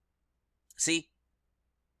them, see,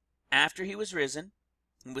 after he was risen,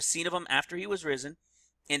 and was seen of them after he was risen,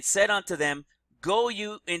 and said unto them, go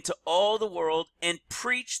you into all the world and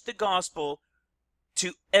preach the gospel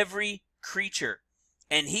to every creature.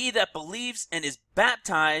 And he that believes and is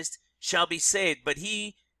baptized shall be saved, but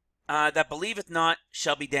he that believeth not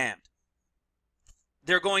shall be damned.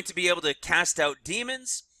 They're going to be able to cast out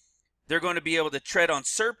demons. They're going to be able to tread on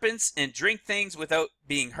serpents and drink things without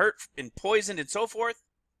being hurt and poisoned and so forth.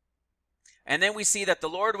 And then we see that the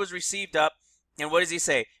Lord was received up. And what does he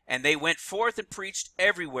say? And they went forth and preached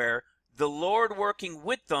everywhere, the Lord working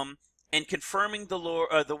with them and confirming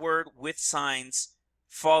the word with signs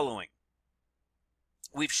following.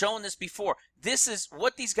 We've shown this before. This is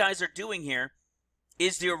what these guys are doing here,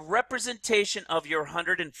 is the representation of your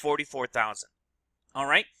 144,000. All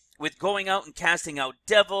right? With going out and casting out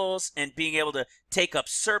devils and being able to take up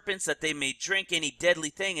serpents that they may drink any deadly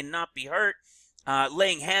thing and not be hurt,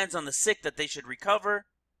 laying hands on the sick that they should recover.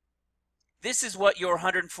 This is what your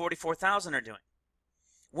 144,000 are doing.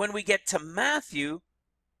 When we get to Matthew,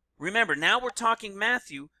 remember, now we're talking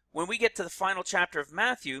Matthew. When we get to the final chapter of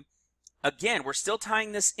Matthew, again, we're still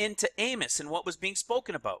tying this into Amos and what was being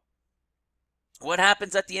spoken about. What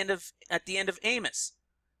happens at the end of Amos?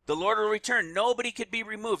 The Lord will return. Nobody could be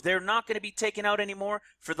removed. They're not going to be taken out anymore,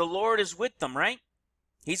 for the Lord is with them, right?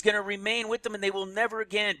 He's going to remain with them, and they will never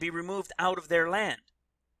again be removed out of their land.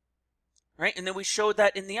 Right? And then we showed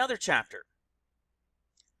that in the other chapter,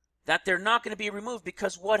 that they're not going to be removed,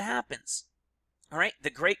 because what happens? All right, the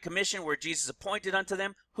Great Commission, where Jesus appointed unto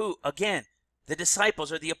them, who? Again, the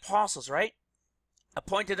disciples or the apostles, right?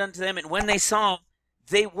 Appointed unto them, and when they saw him,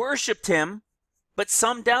 they worshiped him, but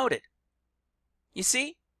some doubted. You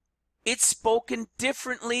see, it's spoken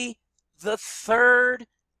differently the third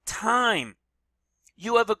time.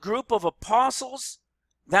 You have a group of apostles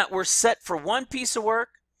that were set for one piece of work.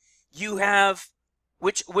 You have,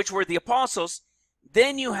 which were the apostles.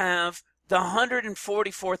 Then you have the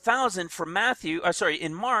 144,000 from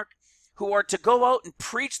in Mark, who are to go out and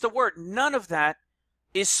preach the word. None of that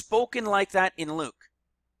is spoken like that in Luke.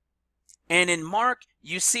 And in Mark,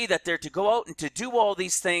 you see that they're to go out and to do all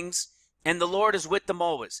these things, and the Lord is with them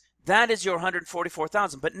always. That is your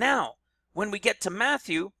 144,000. But now, when we get to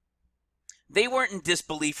Matthew, they weren't in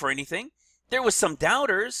disbelief or anything. There was some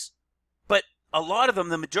doubters, but a lot of them,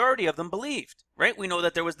 the majority of them, believed, right? We know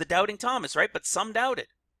that there was the doubting Thomas, right? But some doubted.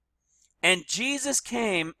 And Jesus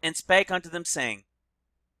came and spake unto them, saying,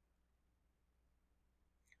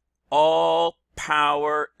 all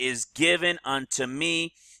power is given unto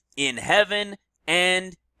me in heaven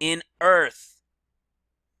and in earth.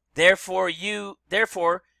 Therefore, go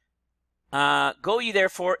ye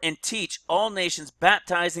therefore and teach all nations,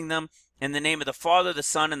 baptizing them in the name of the Father, the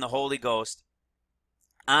Son, and the Holy Ghost.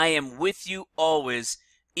 I am with you always,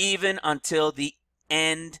 even until the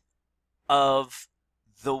end of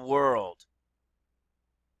the world.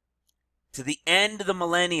 To the end of the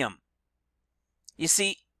millennium. You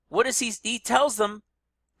see, what is he tells them,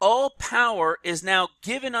 all power is now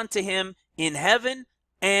given unto him in heaven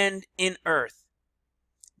and in earth.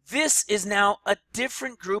 This is now a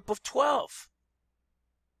different group of 12.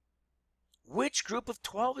 Which group of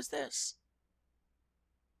 12 is this?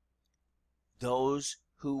 Those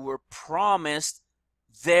who were promised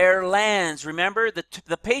their lands. Remember,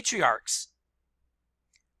 the patriarchs.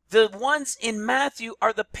 The ones in Matthew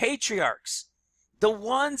are the patriarchs. The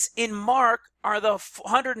ones in Mark are the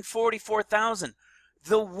 144,000.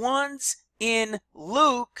 The ones in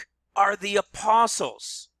Luke are the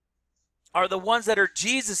apostles, are the ones that are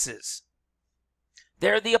Jesus's.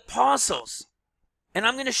 They're the apostles. And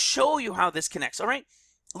I'm going to show you how this connects, all right?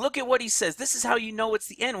 Look at what he says. This is how you know it's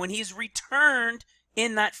the end, when he's returned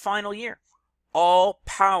in that final year. All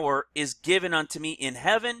power is given unto me in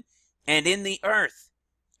heaven and in the earth.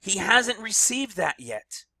 He hasn't received that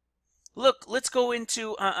yet. Look, let's go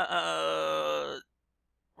into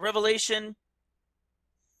Revelation.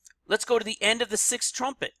 Let's go to the end of the sixth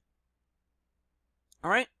trumpet. All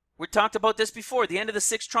right? We talked about this before, the end of the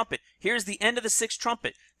sixth trumpet. Here's the end of the sixth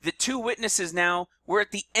trumpet. The two witnesses now, we're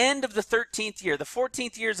at the end of the 13th year. The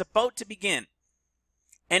 14th year is about to begin.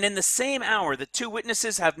 And in the same hour, the two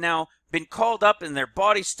witnesses have now been called up, and their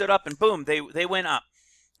bodies stood up, and boom, they went up.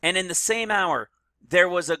 And in the same hour, there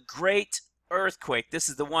was a great earthquake. This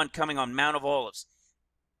is the one coming on Mount of Olives.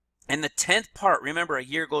 And the 10th part, remember, a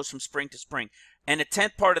year goes from spring to spring. And the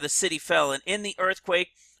 10th part of the city fell, and in the earthquake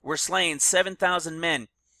were slain 7,000 men.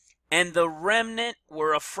 And the remnant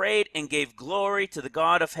were afraid and gave glory to the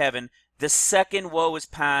God of heaven. The second woe is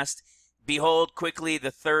past. Behold, quickly the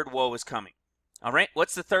third woe is coming. All right,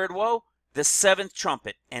 what's the third woe? The seventh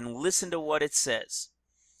trumpet. And listen to what it says.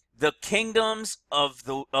 The kingdoms of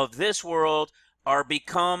this world are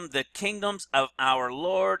become the kingdoms of our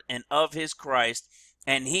Lord and of his Christ,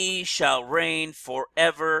 and he shall reign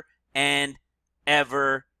forever and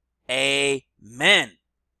ever. Amen.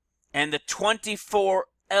 And the 24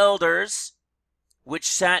 elders which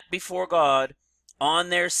sat before God on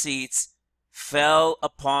their seats fell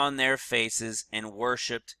upon their faces and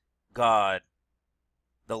worshipped God,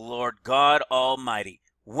 the Lord God Almighty.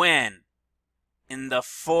 When? In the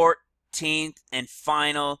 14th and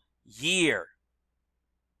final year.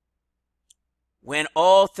 When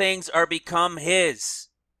all things are become his.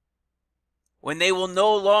 When they will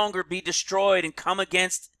no longer be destroyed and come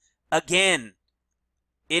against again.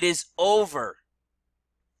 It is over.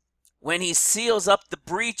 When he seals up the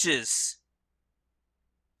breaches,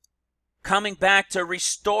 coming back to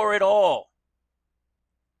restore it all,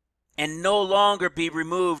 and no longer be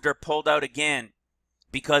removed or pulled out again,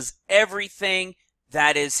 because everything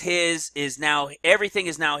that is his is now, everything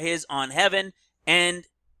is now his on heaven and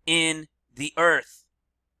in the earth.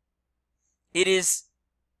 It is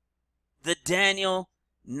the Daniel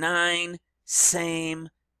 9 same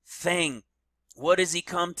thing. What does he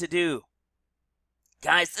come to do?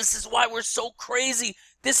 Guys, this is why we're so crazy.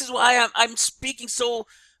 This is why I'm speaking so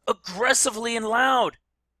aggressively and loud.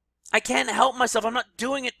 I can't help myself. I'm not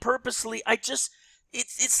doing it purposely.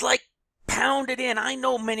 It's like pounded in. I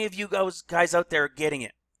know many of you guys out there are getting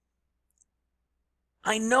it.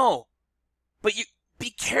 I know. But you be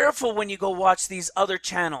careful when you go watch these other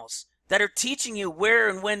channels that are teaching you where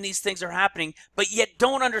and when these things are happening, but yet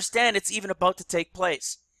don't understand it's even about to take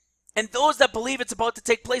place. And those that believe it's about to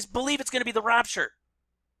take place believe it's going to be the rapture.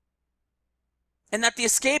 And that the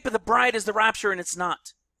escape of the bride is the rapture, and it's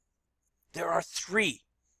not. There are three: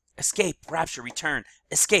 escape, rapture, return.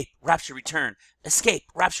 Escape, rapture, return. Escape,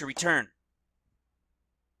 rapture, return.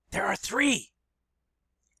 There are three.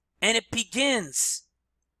 And it begins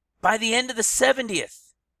by the end of the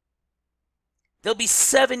 70th. There'll be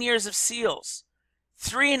 7 years of seals,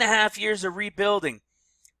 3.5 years of rebuilding,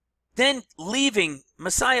 then leaving,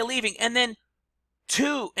 Messiah leaving, and then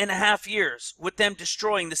 2.5 years with them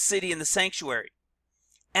destroying the city and the sanctuary.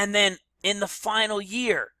 And then in the final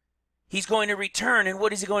year, he's going to return, and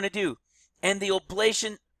what is he going to do? And the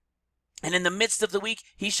oblation, and in the midst of the week,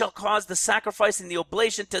 he shall cause the sacrifice and the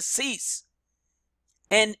oblation to cease.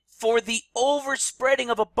 And for the overspreading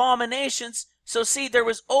of abominations, so see, there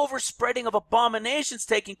was overspreading of abominations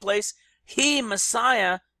taking place. He,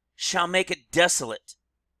 Messiah, shall make it desolate.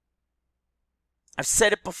 I've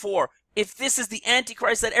said it before. If this is the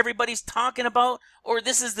Antichrist that everybody's talking about, or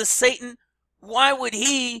this is the Satan, why would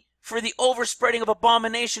he, for the overspreading of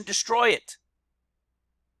abomination, destroy it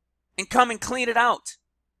and come and clean it out?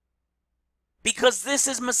 Because this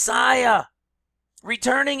is Messiah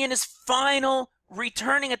returning in his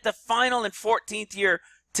returning at the final and 14th year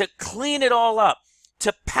to clean it all up,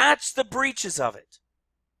 to patch the breaches of it,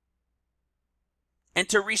 and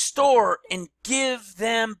to restore and give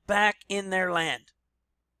them back in their land.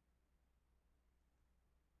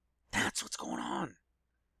 That's what's going on.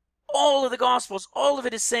 All of the Gospels, all of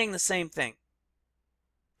it is saying the same thing.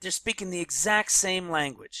 They're speaking the exact same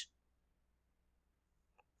language.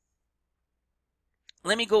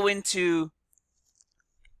 Let me go into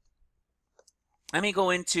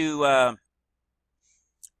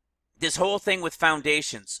this whole thing with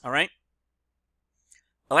foundations, all right?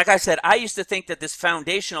 Like I said, I used to think that this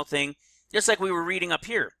foundational thing, just like we were reading up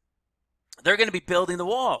here, they're going to be building the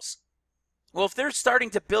walls. Well, if they're starting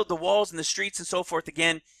to build the walls and the streets and so forth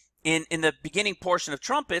again in the beginning portion of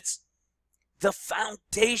trumpets, the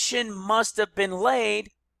foundation must have been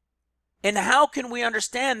laid. And how can we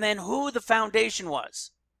understand then who the foundation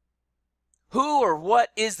was? Who or what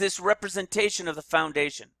is this representation of the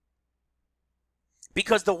foundation?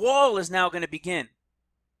 Because the wall is now going to begin.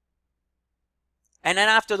 And then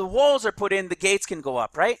after the walls are put in, the gates can go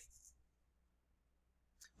up, right?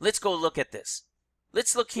 Let's go look at this.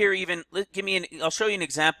 Let's look here even, I'll show you an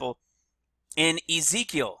example in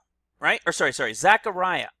Ezekiel, right? Or sorry,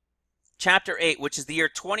 Zechariah, chapter 8, which is the year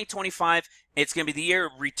 2025. It's going to be the year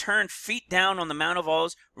return, feet down on the Mount of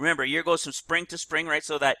Olives. Remember, a year goes from spring to spring, right?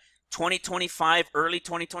 So that 2025, early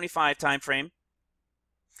 2025 time frame.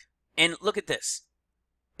 And look at this.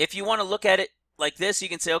 If you want to look at it like this, you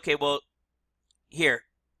can say, okay, well, here,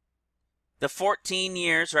 the 14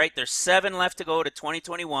 years, right? There's 7 left to go to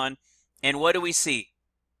 2021. And what do we see?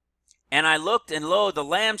 And I looked, and lo, the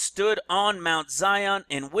Lamb stood on Mount Zion,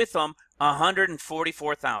 and with him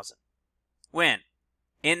 144,000. When?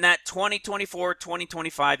 In that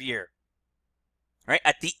 2024-2025 year. Right?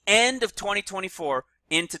 At the end of 2024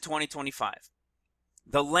 into 2025.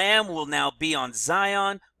 The Lamb will now be on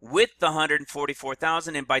Zion with the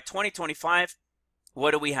 144,000. And by 2025,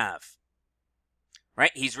 what do we have?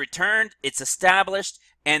 Right? He's returned. It's established.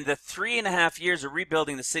 And the 3.5 years of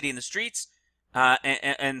rebuilding the city and the streets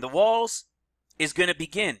and the walls is going to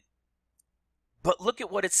begin. But look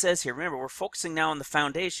at what it says here. Remember, we're focusing now on the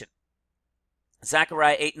foundation.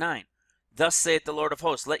 Zechariah 8:9. Thus saith the Lord of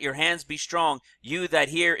hosts, let your hands be strong, you that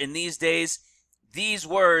hear in these days these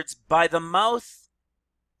words by the mouth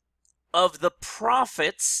of the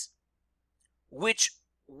prophets which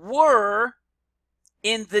were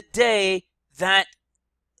in the day that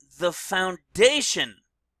the foundation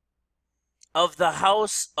of the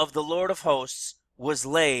house of the Lord of hosts was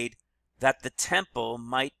laid, that the temple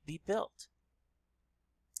might be built.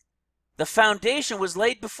 The foundation was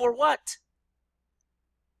laid before what?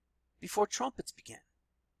 Before trumpets began.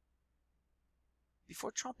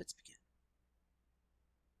 Before trumpets began.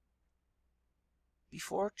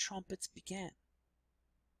 Before trumpets began.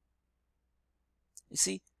 You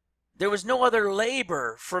see, there was no other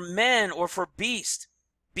labor for men or for beast,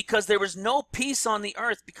 because there was no peace on the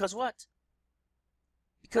earth. Because what?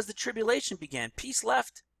 Because the tribulation began. Peace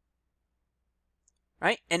left.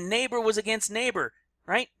 Right? And neighbor was against neighbor.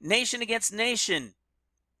 Right? Nation against nation.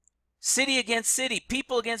 City against city.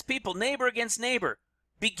 People against people. Neighbor against neighbor.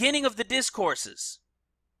 Beginning of the discourses.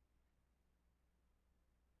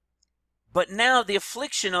 But now the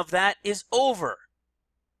affliction of that is over.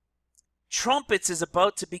 Trumpets is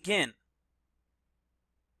about to begin.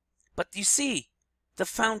 But you see, the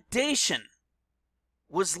foundation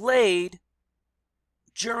was laid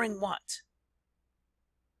during what?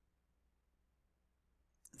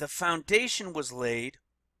 The foundation was laid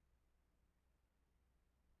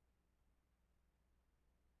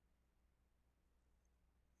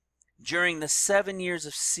during the 7 years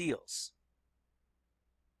of seals.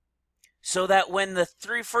 So that when the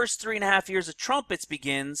first 3.5 years of trumpets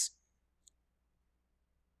begins,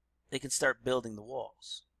 they can start building the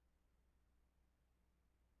walls.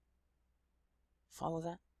 Follow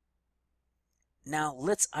that? Now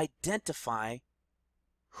let's identify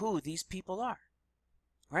who these people are.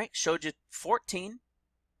 Right? Showed you 14.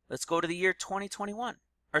 Let's go to the year 2021.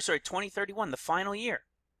 Or sorry, 2031, the final year.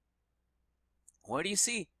 What do you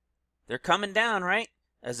see? They're coming down, right?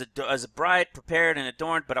 As a bride prepared and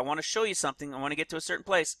adorned, but I want to show you something. I want to get to a certain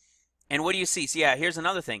place. And what do you see? So yeah, here's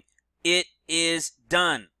another thing. It is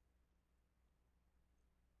done.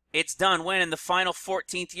 It's done. When? In the final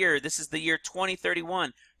 14th year. This is the year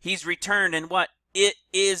 2031. He's returned, and what? It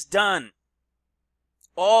is done.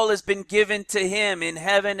 All has been given to him in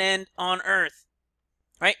heaven and on earth.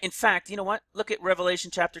 Right? In fact, you know what? Look at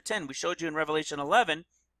Revelation chapter 10. We showed you in Revelation 11.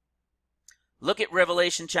 Look at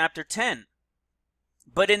Revelation chapter 10.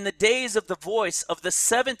 But in the days of the voice of the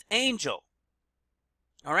seventh angel,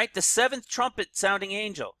 all right, the seventh trumpet sounding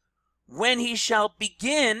angel, when he shall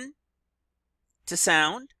begin to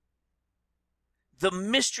sound, the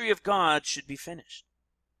mystery of God should be finished,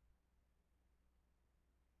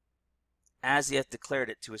 as he hath declared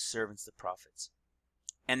it to his servants the prophets.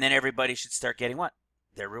 And then everybody should start getting what?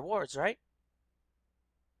 Their rewards, right?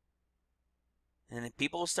 And then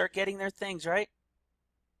people will start getting their things, right?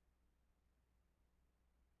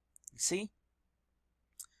 You see?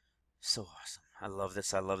 So awesome. I love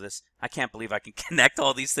this. I love this. I can't believe I can connect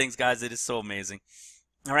all these things, guys. It is so amazing.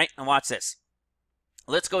 All right, and watch this.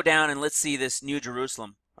 Let's go down and let's see this New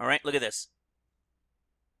Jerusalem. All right, look at this.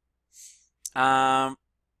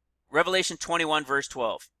 Revelation 21, verse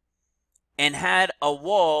 12. And had a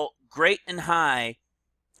wall great and high,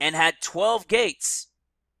 and had 12 gates.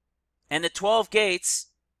 And the 12 gates,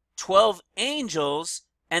 12 angels,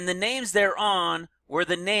 and the names thereon were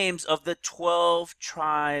the names of the 12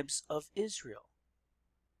 tribes of Israel.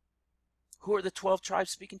 Who are the 12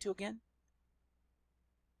 tribes speaking to again?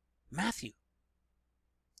 Matthew.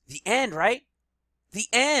 The end, right? The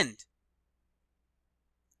end.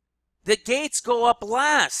 The gates go up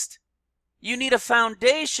last. You need a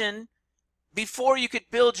foundation before you could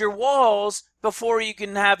build your walls, before you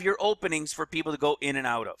can have your openings for people to go in and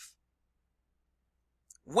out of.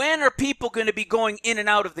 When are people going to be going in and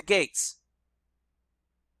out of the gates?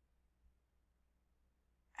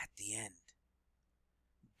 At the end.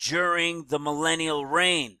 During the millennial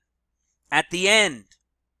reign. At the end.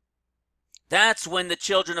 That's when the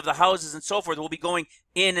children of the houses and so forth will be going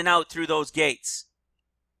in and out through those gates.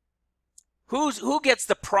 Who gets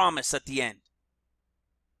the promise at the end?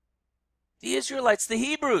 The Israelites, the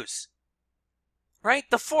Hebrews. Right?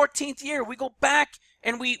 The 14th year. We go back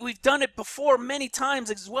and we've done it before many times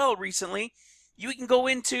as well recently. You can go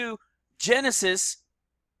into Genesis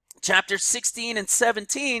chapter 16 and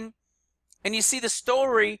 17 and you see the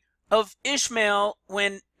story of Ishmael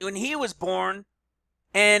when he was born,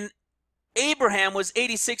 and Abraham was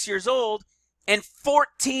 86 years old, and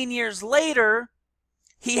 14 years later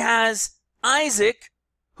he has Isaac,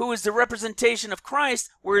 who is the representation of Christ,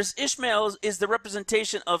 whereas Ishmael is the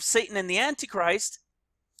representation of Satan and the Antichrist,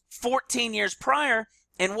 14 years prior.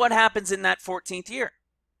 And what happens in that 14th year?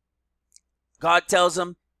 God tells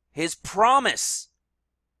him his promise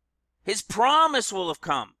will have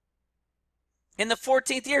come. In the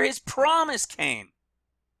 14th year, his promise came.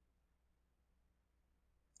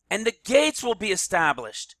 And the gates will be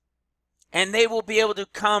established, and they will be able to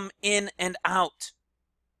come in and out.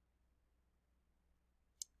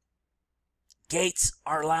 Gates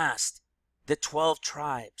are last. The 12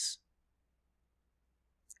 tribes.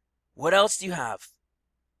 What else do you have?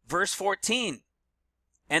 Verse 14.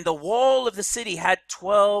 And the wall of the city had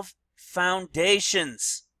 12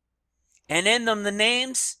 foundations, and in them the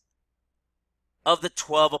names of the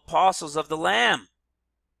 12 apostles of the Lamb.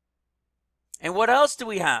 And what else do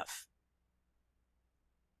we have?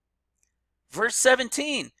 Verse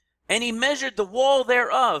 17. And he measured the wall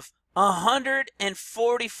thereof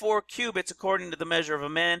 144 cubits according to the measure of a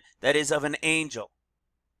man, that is, of an angel.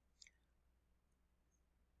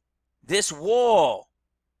 This wall,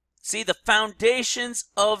 see, the foundations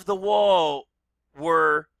of the wall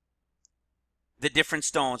were the different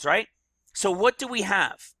stones, right? So what do we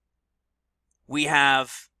have? We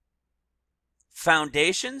have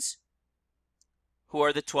foundations, who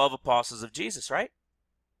are the 12 apostles of Jesus, right?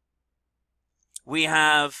 We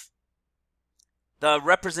have the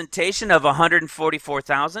representation of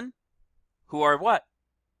 144,000, who are what?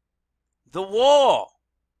 The wall.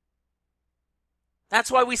 That's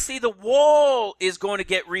why we see the wall is going to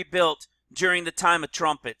get rebuilt during the time of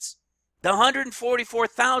trumpets. The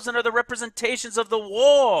 144,000 are the representations of the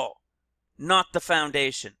wall, not the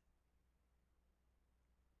foundation.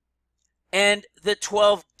 And the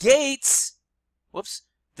 12 gates,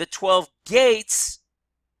 the 12 gates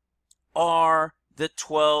are the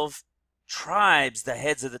 12 tribes, the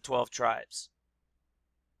heads of the 12 tribes.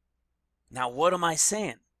 Now, what am I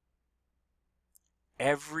saying?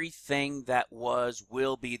 Everything that was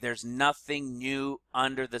will be. There's nothing new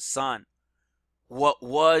under the sun. What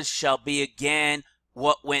was shall be again.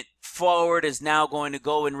 What went forward is now going to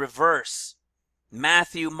go in reverse.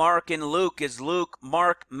 Matthew, Mark, and Luke is Luke,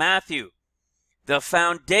 Mark, Matthew. The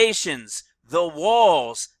foundations, the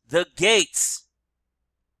walls, the gates.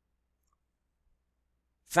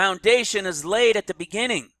 Foundation is laid at the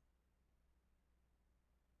beginning.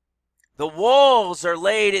 The walls are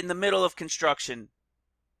laid in the middle of construction.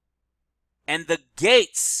 And the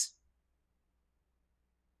gates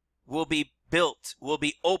will be built, will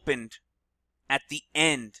be opened at the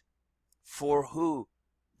end. For who?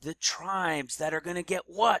 The tribes that are going to get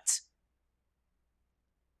what?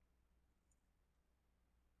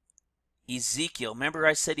 Ezekiel. Remember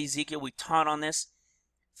I said Ezekiel? We taught on this.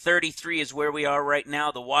 33 is where we are right now.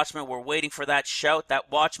 The watchman, we're waiting for that shout. That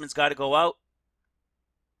watchman's got to go out.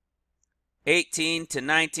 18 to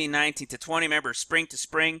 19, 19 to 20. Remember, spring to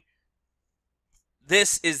spring.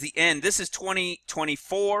 This is the end. This is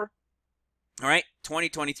 2024. All right,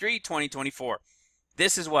 2023, 2024.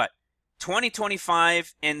 This is what?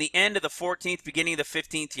 2025 and the end of the 14th, beginning of the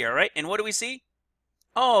 15th year, right? And what do we see?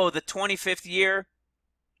 Oh, the 25th year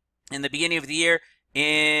and the beginning of the year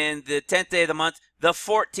and the 10th day of the month, the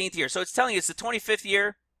 14th year. So it's telling you it's the 25th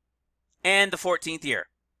year and the 14th year.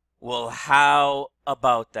 Well, how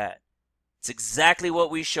about that? It's exactly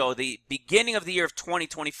what we show. The beginning of the year of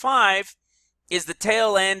 2025 is the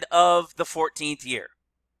tail end of the 14th year.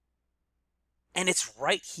 And it's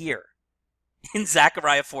right here in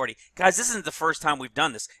Zechariah 40. Guys, this isn't the first time we've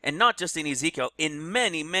done this. And not just in Ezekiel, in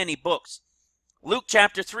many, many books. Luke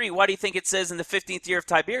chapter 3, why do you think it says in the 15th year of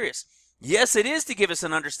Tiberius? Yes, it is to give us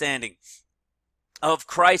an understanding of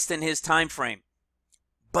Christ and his time frame.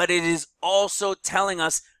 But it is also telling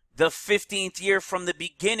us the 15th year from the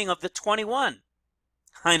beginning of the 21.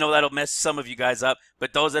 I know that'll mess some of you guys up,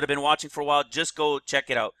 but those that have been watching for a while, just go check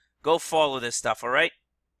it out. Go follow this stuff, all right?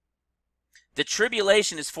 The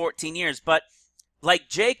tribulation is 14 years, but like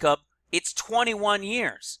Jacob, it's 21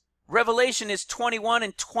 years. Revelation is 21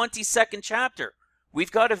 and 22nd chapter.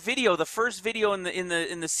 We've got a video. The first video in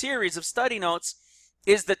the series of study notes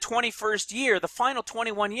is the 21st year, the final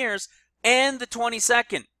 21 years, and the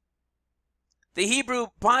 22nd. The Hebrew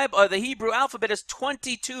Bible, the Hebrew alphabet has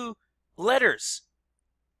 22 letters.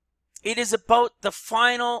 It is about the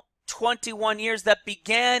final 21 years that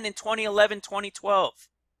began in 2011, 2012.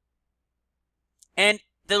 And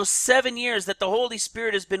those 7 years that the Holy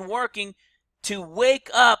Spirit has been working to wake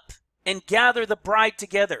up and gather the bride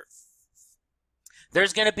together.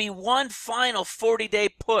 There's going to be one final 40-day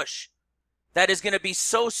push that is going to be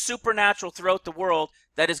so supernatural throughout the world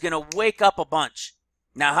that is going to wake up a bunch.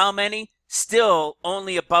 Now, how many? Still,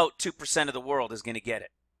 only about 2% of the world is going to get it.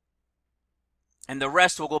 And the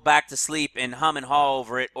rest will go back to sleep and hum and haw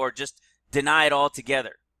over it or just deny it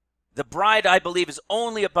altogether. The bride, I believe, is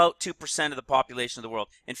only about 2% of the population of the world.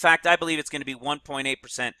 In fact, I believe it's going to be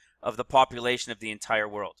 1.8% of the population of the entire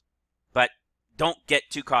world. But don't get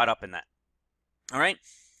too caught up in that. All right?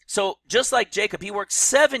 So just like Jacob, he worked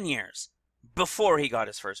 7 years before he got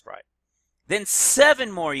his first bride. Then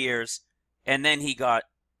 7 more years, and then he got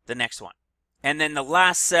the next one. And then the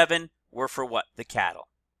last 7 were for what? The cattle.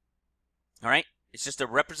 All right? It's just a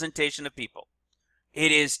representation of people.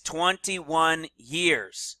 It is 21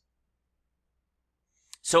 years.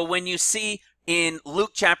 So when you see in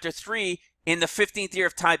Luke chapter 3, in the 15th year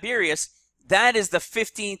of Tiberius, that is the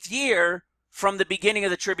 15th year from the beginning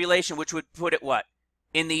of the tribulation, which would put it what?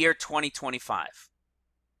 In the year 2025.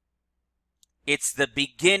 It's the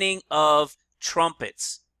beginning of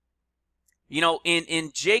trumpets. You know,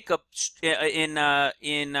 in Jacob,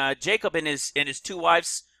 Jacob and his 2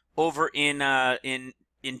 wives over in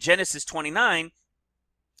Genesis 29,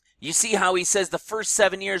 you see how he says the first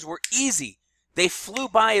 7 years were easy. They flew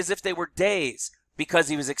by as if they were days because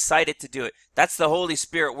he was excited to do it. That's the Holy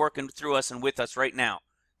Spirit working through us and with us right now.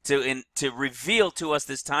 to reveal to us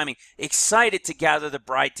this timing, excited to gather the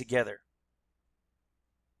bride together.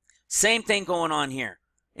 Same thing going on here.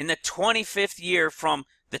 In the 25th year from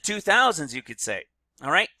the 2000s, you could say.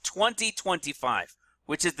 All right, 2025,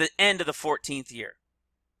 which is the end of the 14th year.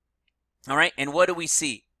 All right, and what do we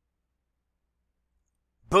see?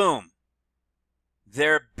 Boom.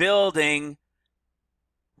 They're rebuilding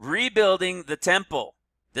the temple,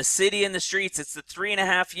 the city and the streets. It's the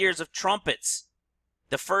 3.5 years of trumpets.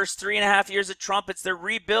 The first 3.5 years of trumpets, they're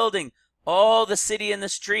rebuilding all the city and the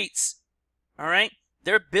streets. All right?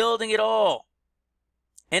 They're building it all.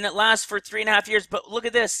 And it lasts for 3.5 years. But look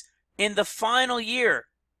at this. In the final year,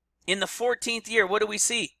 in the 14th year, what do we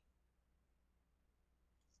see?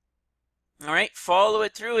 All right, follow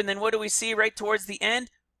it through. And then what do we see right towards the end?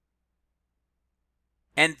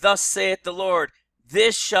 And thus saith the Lord,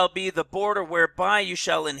 this shall be the border whereby you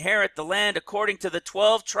shall inherit the land according to the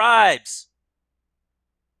 12 tribes.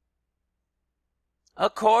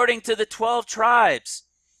 According to the 12 tribes.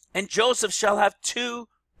 And Joseph shall have 2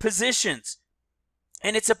 positions.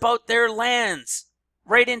 And it's about their lands.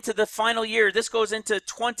 Right into the final year. This goes into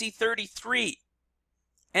 2033.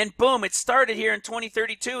 And boom, it started here in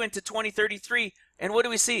 2032 into 2033. And what do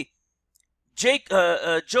we see?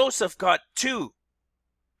 Joseph got 2.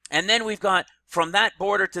 And then we've got from that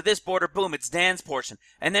border to this border, boom, it's Dan's portion.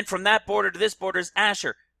 And then from that border to this border is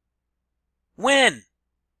Asher. When?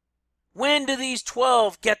 When do these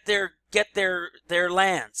 12 get their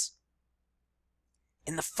lands?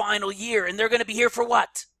 In the final year. And they're going to be here for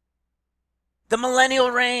what? The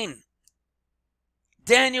millennial reign.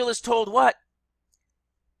 Daniel is told what?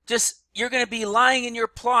 Just, you're going to be lying in your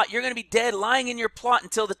plot. You're going to be dead, lying in your plot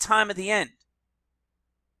until the time of the end.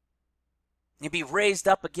 You'll be raised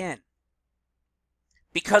up again.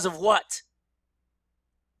 Because of what?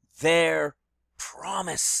 Their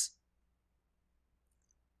promise.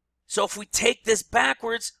 So if we take this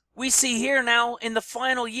backwards, we see here now in the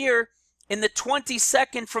final year, in the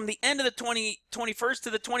 22nd, from the end of the 21st to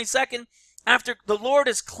the 22nd, after the Lord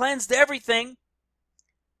has cleansed everything,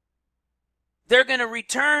 they're going to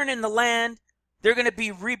return in the land. They're going to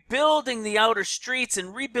be rebuilding the outer streets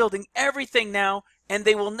and rebuilding everything now, and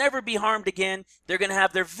they will never be harmed again. They're going to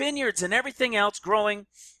have their vineyards and everything else growing,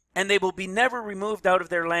 and they will be never removed out of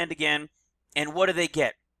their land again. And what do they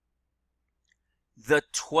get? The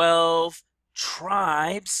 12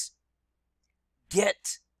 tribes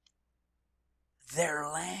get their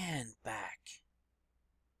land back.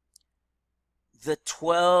 The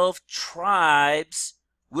 12 tribes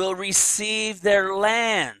will receive their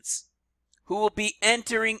lands, who will be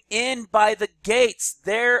entering in by the gates,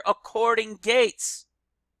 their according gates,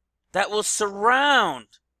 that will surround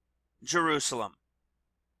Jerusalem.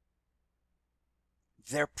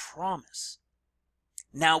 Their promise.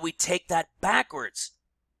 Now we take that backwards.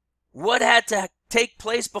 What had to take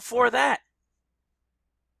place before that?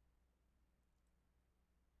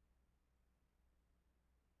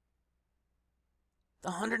 The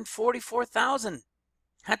 144,000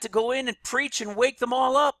 had to go in and preach and wake them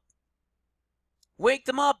all up. Wake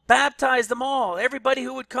them up, baptize them all, everybody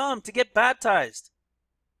who would come to get baptized.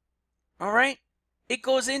 All right? It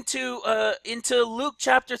goes into Luke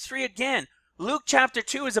chapter 3 again. Luke chapter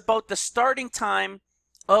 2 is about the starting time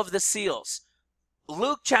of the seals.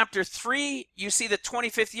 Luke chapter 3, you see the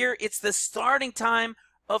 25th year, it's the starting time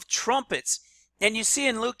of trumpets. And you see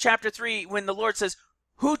in Luke chapter 3 when the Lord says,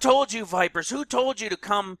 who told you, vipers? Who told you to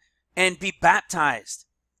come and be baptized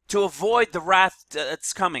to avoid the wrath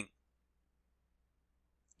that's coming?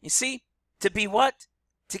 You see, to be what?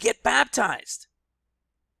 To get baptized.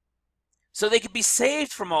 So they could be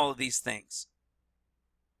saved from all of these things.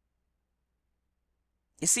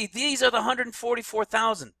 You see, these are the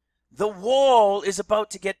 144,000. The wall is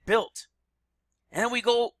about to get built. And then we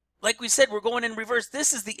go, like we said, we're going in reverse.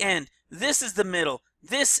 This is the end. This is the middle.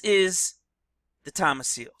 This is the time of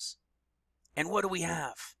seals. And what do we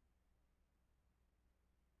have?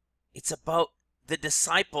 It's about the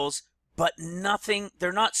disciples, but nothing,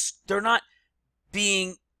 they're not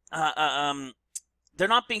being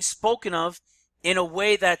spoken of in a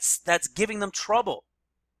way that's giving them trouble.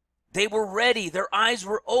 They were ready. Their eyes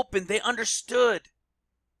were open. They understood.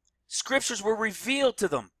 Scriptures were revealed to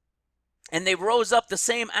them. And they rose up the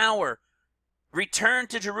same hour, returned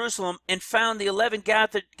to Jerusalem, and found the 11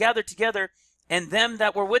 gathered together, and them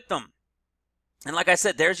that were with them. And like I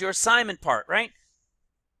said, there's your Simon part, right?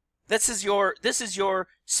 This is your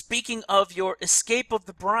speaking of your escape of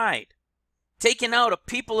the bride. Taken out, a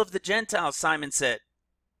people of the Gentiles, Simon said.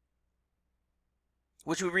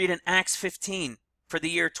 Which we read in Acts 15 for the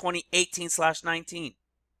year 2018/19. You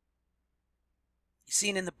see,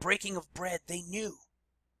 in the breaking of bread, they knew.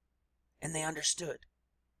 and they understood.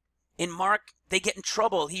 In Mark, they get in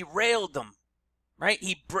trouble. He railed them, right?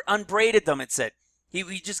 He unbraided them, it said. He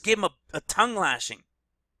just gave them a tongue lashing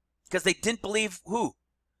because they didn't believe who?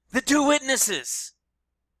 The two witnesses.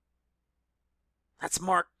 That's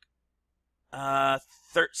Mark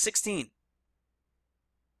 16.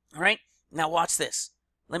 All right? Now watch this.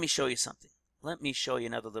 Let me show you something. Let me show you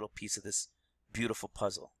another little piece of this beautiful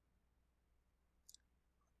puzzle.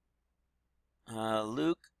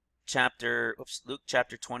 Luke chapter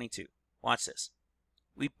 22. Watch this.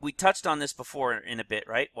 We touched on this before in a bit,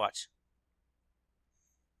 right? Watch.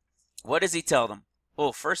 What does he tell them?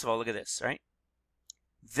 Oh, first of all, look at this, right?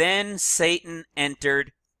 Then Satan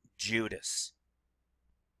entered Judas.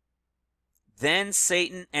 Then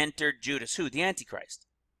Satan entered Judas. Who? The Antichrist.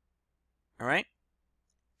 All right?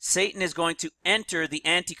 Satan is going to enter the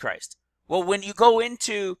Antichrist. Well, when you go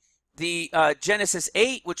into the Genesis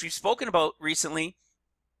 8, which we've spoken about recently,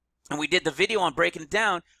 and we did the video on breaking it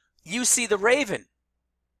down, you see the raven.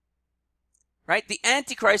 Right? The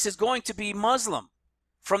Antichrist is going to be Muslim.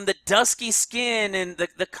 From the dusky skin and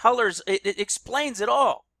the colors, it explains it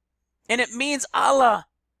all. And it means Allah.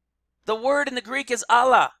 The word in the Greek is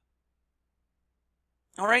Allah.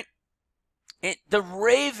 All right? The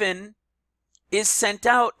raven is sent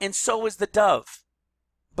out, and so is the dove.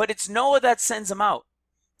 But it's Noah that sends them out.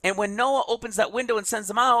 And when Noah opens that window and sends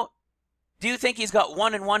them out, do you think he's got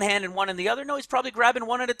one in one hand and one in the other? No, he's probably grabbing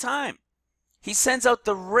one at a time. He sends out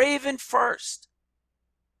the raven first.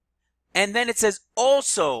 And then it says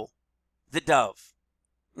also the dove.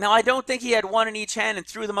 Now, I don't think he had one in each hand and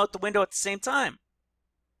threw them out the window at the same time.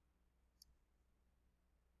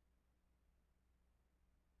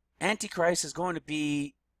 Antichrist is going to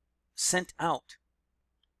be sent out.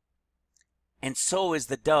 And so is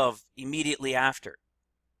the dove immediately after.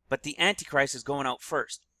 But the Antichrist is going out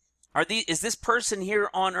first. Is this person here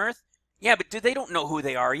on earth? Yeah, but they don't know who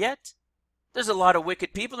they are yet. There's a lot of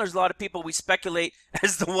wicked people. There's a lot of people we speculate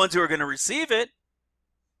as the ones who are going to receive it.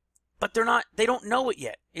 But they don't know it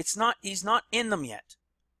yet. He's not in them yet.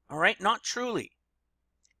 All right? Not truly.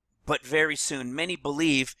 But very soon, many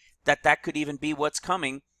believe that could even be what's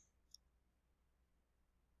coming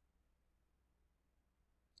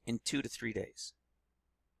in 2 to 3 days.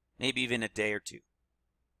 Maybe even a day or two.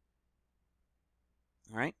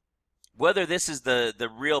 All right? Whether this is the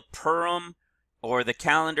real Purim or the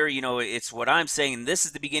calendar, it's what I'm saying. This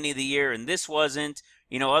is the beginning of the year, and this wasn't.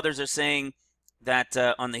 Others are saying that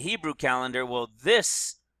on the Hebrew calendar, well,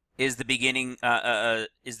 this is the beginning of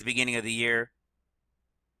the year.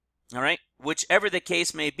 All right? Whichever the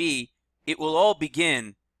case may be, it will all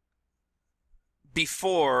begin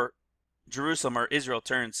before Jerusalem or Israel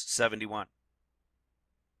turns 71.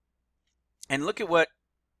 And look at what,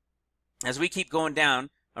 as we keep going down,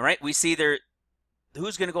 all right, we see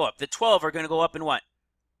who's going to go up? The 12 are going to go up in what?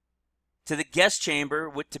 To the guest chamber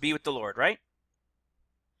to be with the Lord, right?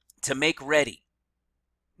 To make ready.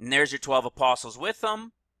 And there's your 12 apostles with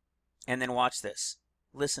them. And then watch this.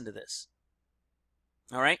 Listen to this.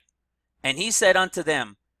 All right? And he said unto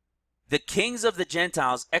them, the kings of the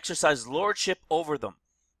Gentiles exercise lordship over them,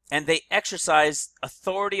 and they exercise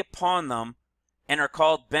authority upon them, and are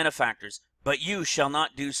called benefactors. But you shall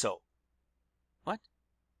not do so. What?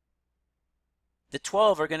 The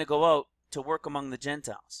 12 are going to go out to work among the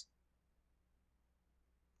Gentiles.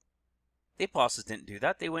 The apostles didn't do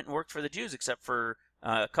that. They went and worked for the Jews, except for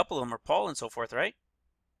a couple of them, or Paul and so forth, right?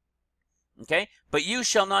 Okay? But you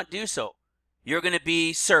shall not do so. You're going to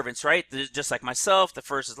be servants, right? Just like myself, the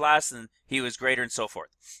first is last, and he was greater, and so forth.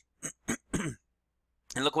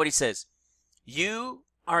 And look what he says. You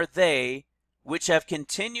are they which have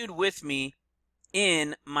continued with me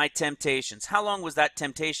in my temptations. How long was that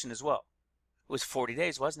temptation as well? It was 40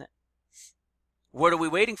 days, wasn't it? What are we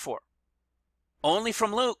waiting for? Only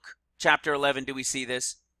from Luke chapter 11 do we see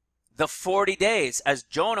this. The 40 days, as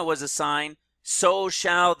Jonah was a sign, so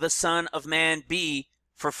shall the Son of Man be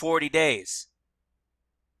for 40 days.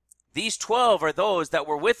 These 12 are those that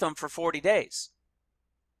were with him for 40 days.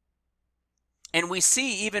 And we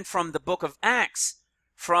see even from the book of Acts,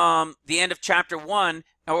 from the end of chapter 1,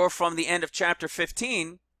 or from the end of chapter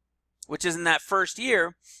 15, which is in that first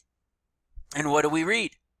year, and what do we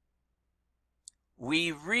read?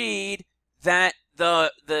 We read that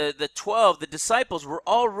the 12, the disciples, were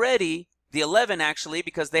already, the 11 actually,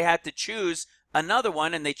 because they had to choose another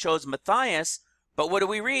one, and they chose Matthias. But what do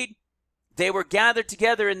we read? They were gathered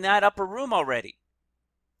together in that upper room already.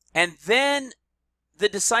 And then the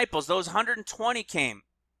disciples, those 120, came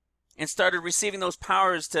and started receiving those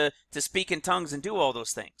powers to speak in tongues and do all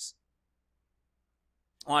those things.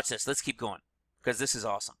 Watch this. Let's keep going, because this is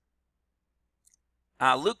awesome.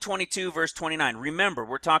 Luke 22, verse 29. Remember,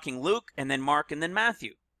 we're talking Luke and then Mark and then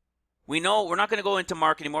Matthew. We know we're not going to go into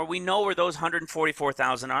Mark anymore. We know where those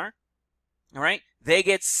 144,000 are. All right? They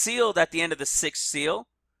get sealed at the end of the sixth seal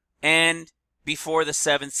and before the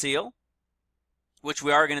seventh seal, which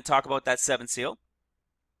we are going to talk about that seventh seal.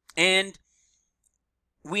 And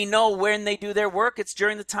we know when they do their work, it's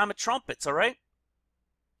during the time of trumpets, all right?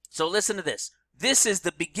 So listen to this. This is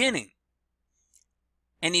the beginning.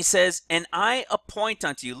 And he says, and I appoint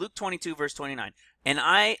unto you, Luke 22, verse 29, and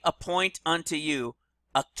I appoint unto you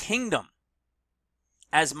a kingdom,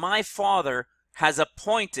 as my Father has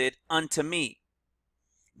appointed unto me,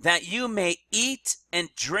 that you may eat and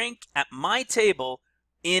drink at my table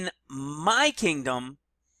in my kingdom,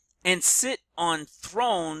 and sit on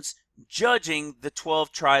thrones judging the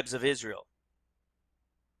 12 tribes of Israel.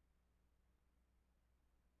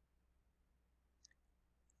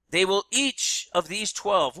 They will each of these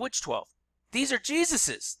 12, which 12? These are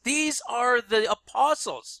Jesus's. These are the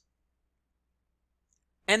apostles.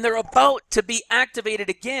 And they're about to be activated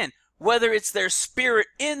again, whether it's their spirit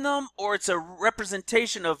in them or it's a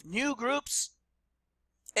representation of new groups.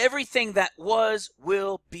 Everything that was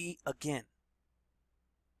will be again.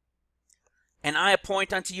 And I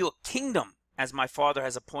appoint unto you a kingdom, as my Father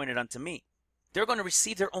has appointed unto me. They're going to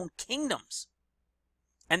receive their own kingdoms.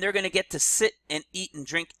 And they're going to get to sit and eat and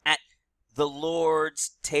drink at the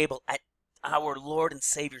Lord's table, at our Lord and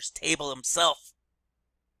Savior's table himself,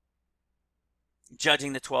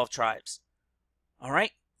 judging the 12 tribes. All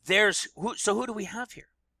right? So who do we have here?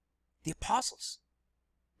 The apostles.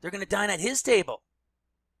 They're going to dine at his table.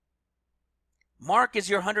 Mark is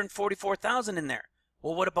your 144,000 in there.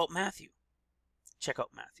 Well, what about Matthew? Check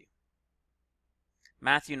out Matthew.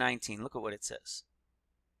 Matthew 19. Look at what it says.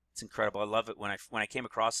 It's incredible. I love it. When I came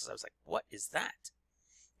across this, I was like, what is that?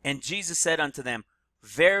 And Jesus said unto them,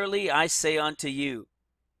 verily I say unto you,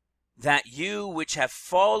 that you which have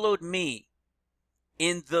followed me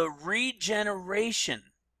in the regeneration,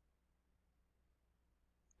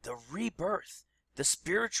 the rebirth, the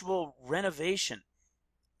spiritual renovation,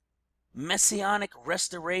 messianic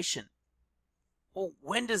restoration. Well,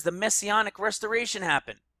 when does the messianic restoration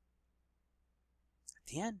happen? At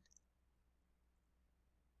the end.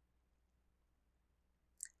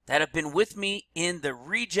 That have been with me in the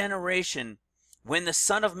regeneration, when the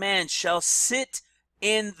Son of Man shall sit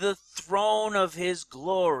in the throne of his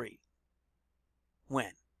glory.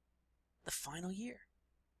 When? The final year.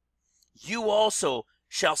 You also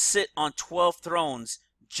shall sit on 12 thrones,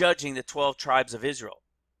 judging the 12 tribes of Israel.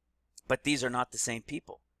 But these are not the same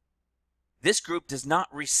people. This group does not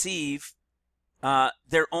receive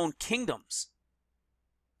their own kingdoms.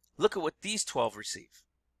 Look at what these 12 receive.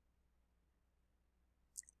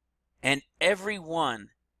 And every one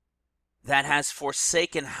that has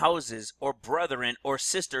forsaken houses, or brethren, or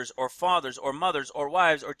sisters, or fathers, or mothers, or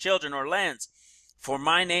wives, or children, or lands, for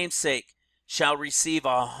my name's sake, shall receive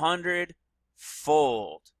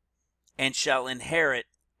 100-fold, and shall inherit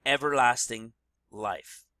everlasting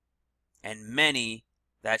life. And many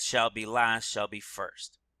that shall be last shall be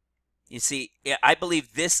first. You see, I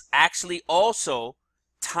believe this actually also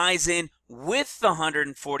ties in with the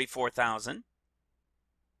 144,000.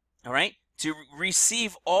 All right? To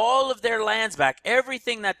receive all of their lands back,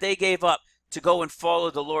 everything that they gave up to go and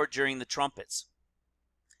follow the Lord during the trumpets.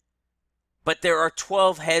 But there are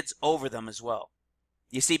 12 heads over them as well.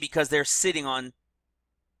 You see, because they're sitting on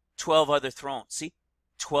 12 other thrones. See?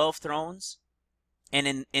 12 thrones.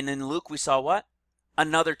 And in Luke we saw what?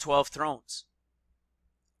 Another 12 thrones.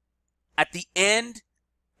 At the end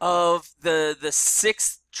of the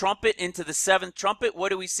sixth trumpet into the seventh trumpet, what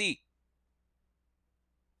do we see?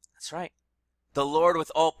 That's right. The Lord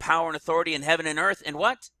with all power and authority in heaven and earth. And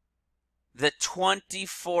what? The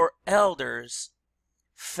 24 elders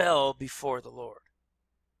fell before the Lord.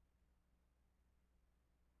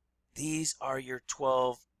 These are your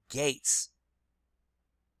 12 gates.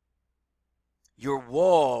 Your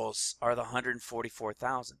walls are the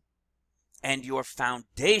 144,000. And your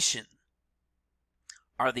foundation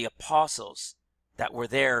are the apostles that were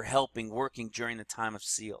there helping, working during the time of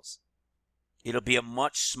seals. It'll be a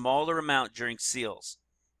much smaller amount during seals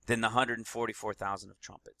than the 144,000 of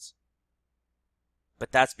trumpets.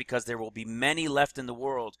 But that's because there will be many left in the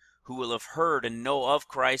world who will have heard and know of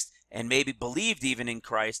Christ and maybe believed even in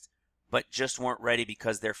Christ, but just weren't ready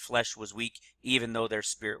because their flesh was weak, even though their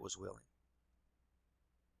spirit was willing.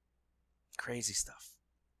 Crazy stuff.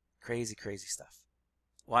 Crazy, crazy stuff.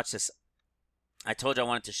 Watch this. I told you I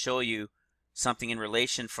wanted to show you something in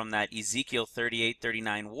relation from that Ezekiel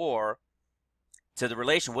 38-39 war to the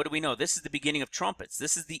relation. What do we know? This is the beginning of trumpets.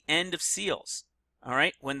 This is the end of seals. All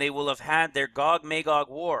right, when they will have had their Gog-Magog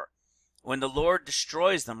war, when the Lord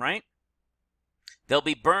destroys them, right? They'll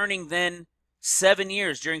be burning then 7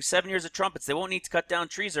 years, during 7 years of trumpets. They won't need to cut down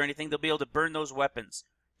trees or anything. They'll be able to burn those weapons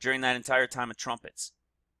during that entire time of trumpets.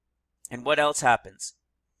 And what else happens?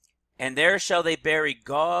 And there shall they bury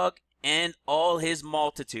Gog and all his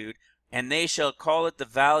multitude, and they shall call it the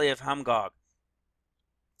valley of Hamgog.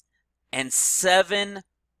 And 7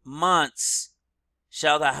 months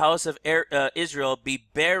shall the house of Israel be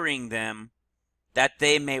burying them, that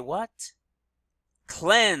they may what?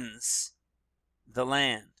 Cleanse the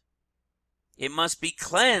land. It must be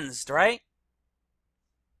cleansed, right?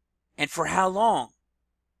 And for how long?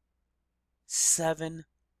 7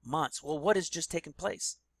 months. Well, what has just taken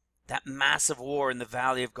place? That massive war in the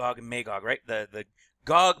valley of Gog and Magog, right? The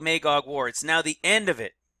Gog-Magog war. It's now the end of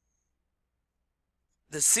it.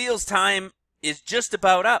 The seal's time is just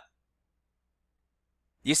about up.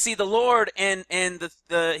 You see the Lord and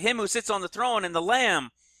the him who sits on the throne and the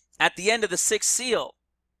Lamb at the end of the 6th seal.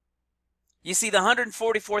 You see the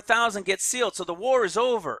 144,000 get sealed, so the war is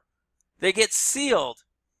over. They get sealed.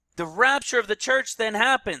 The rapture of the church then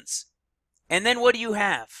happens. And then what do you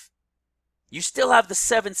have? You still have the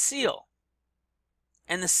 7th seal.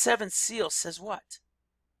 And the 7th seal says what?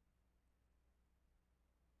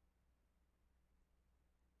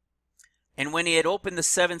 And when he had opened the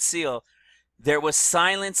 7th seal, there was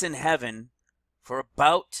silence in heaven for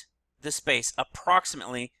about the space,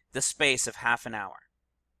 approximately the space of half an hour.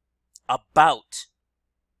 About.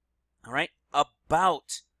 All right?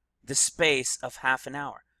 About the space of half an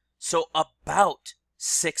hour. So about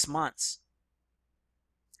 6 months.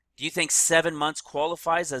 Do you think 7 months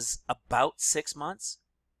qualifies as about 6 months?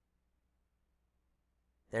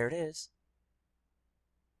 There it is.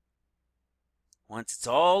 Once it's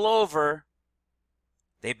all over,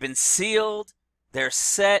 they've been sealed, they're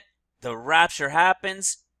set, the rapture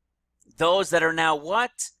happens. Those that are now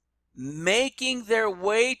what? Making their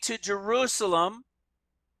way to Jerusalem,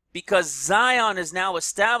 because Zion is now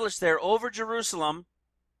established there over Jerusalem.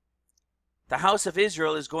 The house of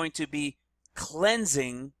Israel is going to be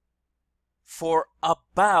cleansing for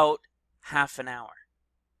about half an hour.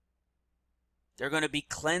 They're going to be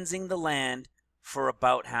cleansing the land for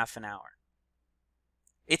about half an hour.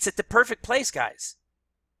 It's at the perfect place, guys.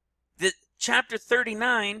 The chapter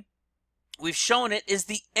 39, we've shown it, is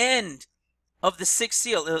the end of the 6th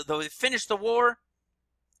seal. They finished the war,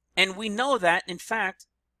 and we know that, in fact,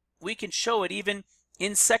 we can show it even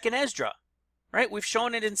in 2nd Esdra, right? We've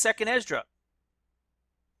shown it in 2nd Esdra.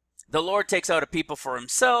 The Lord takes out a people for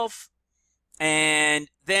himself, and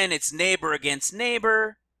then it's neighbor against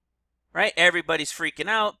neighbor, right? Everybody's freaking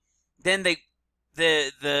out. Then the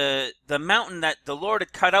mountain that the Lord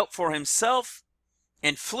had cut out for himself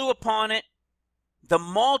and flew upon it, the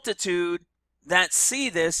multitude that see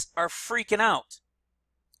this are freaking out.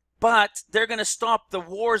 But they're going to stop the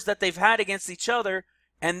wars that they've had against each other,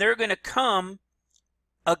 and they're going to come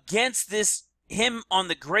against this, him on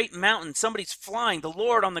the great mountain. Somebody's flying, the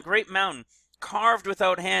Lord on the great mountain, carved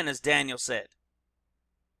without hand, as Daniel said.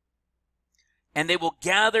 And they will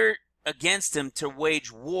gather against him to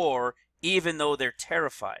wage war, even though they're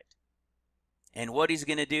terrified. And what he's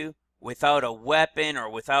going to do? Without a weapon or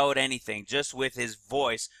without anything, just with his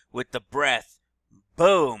voice, with the breath,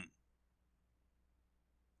 boom,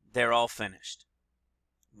 they're all finished.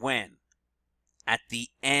 When? At the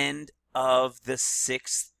end of the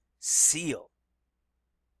 6th seal.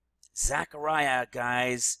 Zechariah,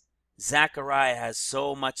 guys, Zechariah has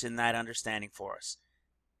so much in that understanding for us.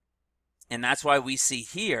 And that's why we see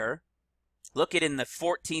here, look at in the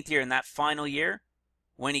 14th year, in that final year,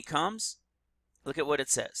 when he comes, look at what it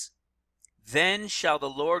says. Then shall the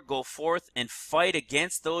Lord go forth and fight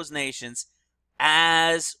against those nations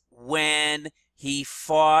as when he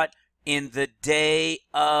fought in the day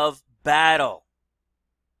of battle.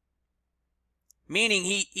 Meaning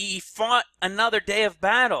he fought another day of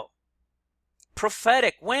battle.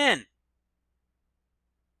 Prophetic. When?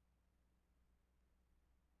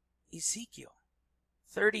 Ezekiel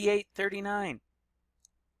 38, 39.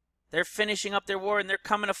 They're finishing up their war and they're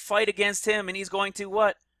coming to fight against him, and he's going to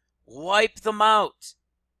what? Wipe them out.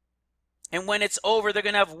 And when it's over, they're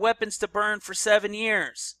going to have weapons to burn for 7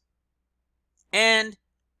 years. And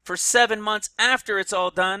for 7 months after it's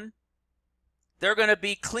all done, they're going to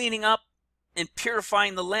be cleaning up and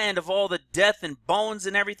purifying the land of all the death and bones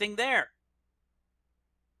and everything there.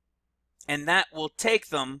 And that will take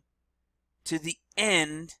them to the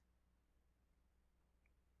end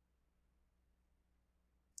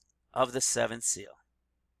of the 7th seal.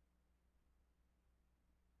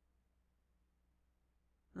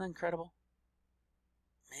 Isn't that incredible?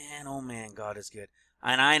 Man, oh man, God is good.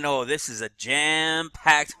 And I know this is a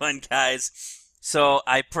jam-packed one, guys. So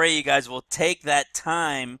I pray you guys will take that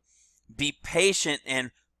time, be patient,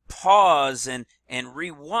 and pause and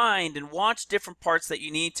rewind and watch different parts that you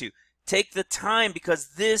need to. Take the time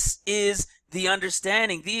because this is the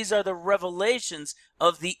understanding. These are the revelations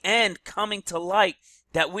of the end coming to light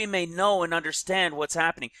that we may know and understand what's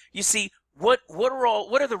happening. You see, what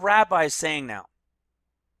are the rabbis saying now?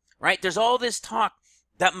 Right? There's all this talk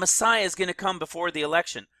that Messiah is going to come before the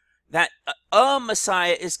election. That a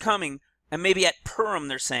Messiah is coming, and maybe at Purim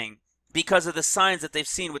they're saying, because of the signs that they've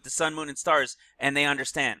seen with the sun, moon, and stars, and they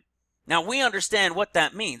understand. Now we understand what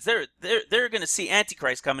that means. They're going to see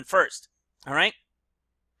Antichrist coming first. All right?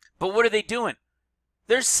 But what are they doing?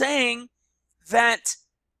 They're saying that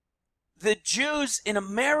the Jews in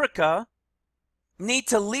America need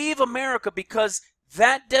to leave America because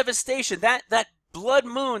that devastation, that blood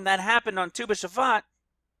moon that happened on Tu B'Shavat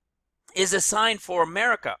is a sign for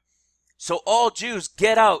America. So all Jews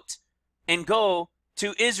get out and go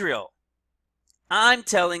to Israel. I'm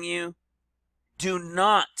telling you, do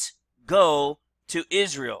not go to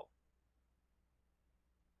Israel.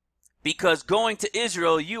 Because going to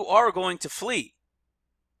Israel, you are going to flee.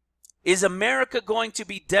 Is America going to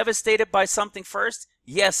be devastated by something first?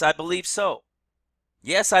 Yes, I believe so.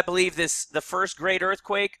 Yes, I believe the first great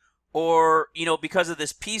earthquake, or, because of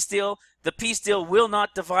this peace deal, the peace deal will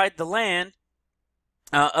not divide the land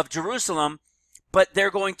of Jerusalem, but they're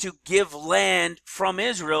going to give land from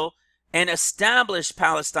Israel and establish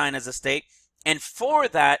Palestine as a state. And for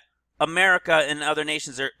that, America and other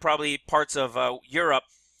nations, are probably parts of Europe,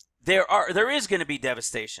 there is going to be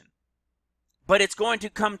devastation. But it's going to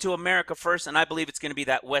come to America first, and I believe it's going to be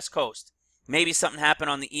that West Coast. Maybe something happened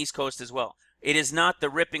on the East Coast as well. It is not the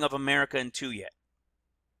ripping of America in two yet.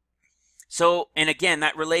 So, and again,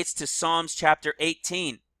 that relates to Psalms chapter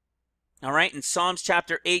 18. All right, and Psalms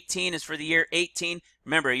chapter 18 is for the year 18.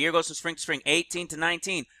 Remember, a year goes from spring to spring, 18 to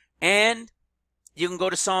 19. And you can go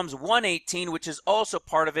to Psalms 118, which is also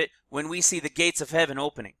part of it, when we see the gates of heaven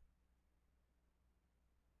opening.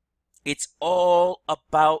 It's all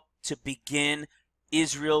about to begin.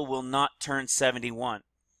 Israel will not turn 71.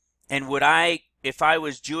 And if I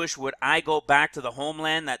was Jewish, would I go back to the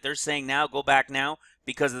homeland that they're saying now, go back now,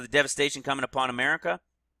 because of the devastation coming upon America?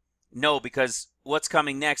 No, because what's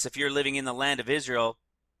coming next, if you're living in the land of Israel,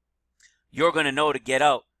 you're going to know to get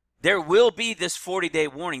out. There will be this 40-day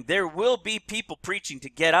warning. There will be people preaching to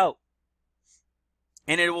get out.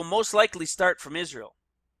 And it will most likely start from Israel.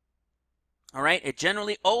 All right? It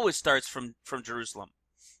generally always starts from Jerusalem.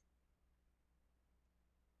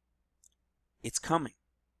 It's coming.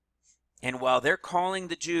 And while they're calling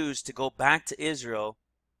the Jews to go back to Israel,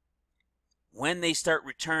 when they start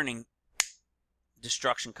returning,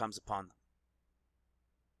 destruction comes upon them.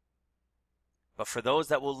 But for those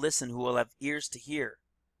that will listen, who will have ears to hear,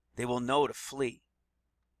 they will know to flee.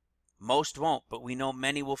 Most won't, but we know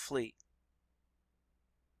many will flee.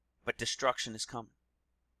 But destruction is coming.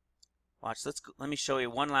 Watch, let me show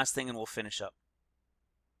you one last thing and we'll finish up.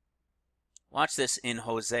 Watch this in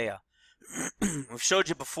Hosea. We've showed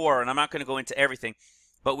you before, and I'm not going to go into everything,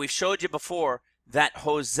 but we've showed you before that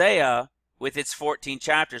Hosea, with its 14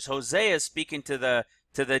 chapters, Hosea is speaking to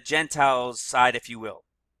the Gentiles side, if you will.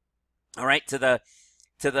 All right, to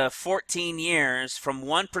the 14 years from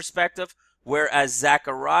one perspective, whereas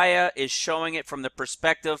Zechariah is showing it from the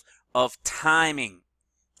perspective of timing.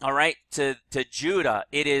 All right, to Judah,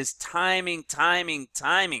 it is timing, timing,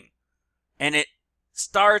 timing. And it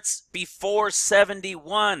starts before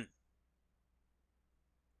 71.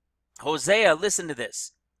 Hosea, listen to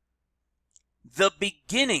this. The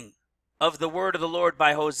beginning of the word of the Lord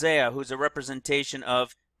by Hosea, who's a representation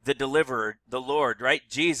of the deliverer, the Lord, right?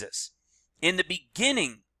 Jesus. In the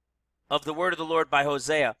beginning of the word of the Lord by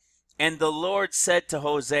Hosea, and the Lord said to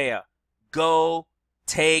Hosea, go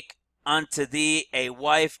take unto thee a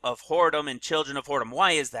wife of whoredom and children of whoredom.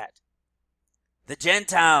 Why is that? The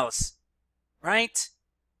Gentiles, right?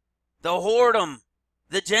 The whoredom,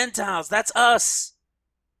 the Gentiles, that's us.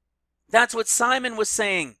 That's what Simon was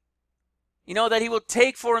saying. You know, that he will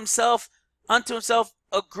take for himself, unto himself,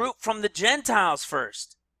 a group from the Gentiles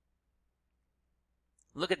first.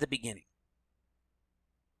 Look at the beginning.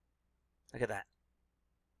 Look at that.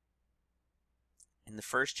 In the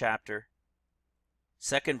first chapter,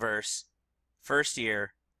 second verse, first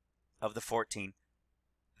year of the 14.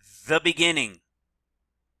 The beginning.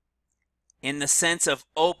 In the sense of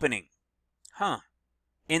opening.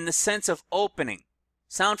 In the sense of opening.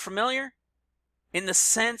 Sound familiar? In the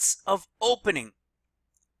sense of opening.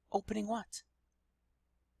 Opening what?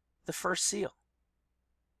 The first seal.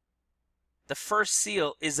 the first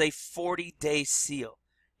seal is a 40-day seal.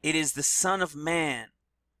 It is the Son of Man.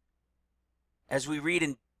 As we read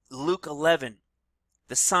in Luke 11,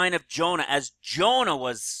 the sign of Jonah, as Jonah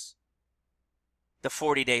was the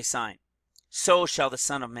 40-day sign, so shall the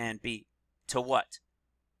Son of Man be. To what?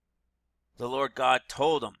 The Lord God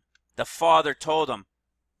told him, the Father told him,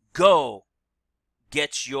 go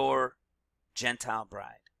get your Gentile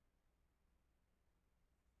bride.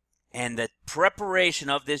 And the preparation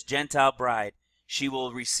of this Gentile bride, she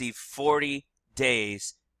will receive 40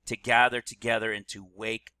 days to gather together and to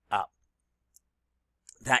wake up.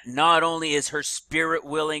 That not only is her spirit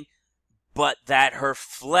willing, but that her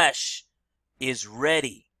flesh is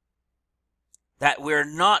ready. That we're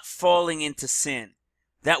not falling into sin.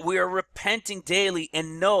 That we are repenting daily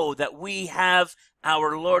and know that we have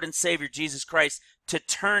our Lord and Savior Jesus Christ to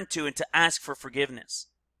turn to and to ask for forgiveness.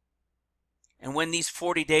 And when these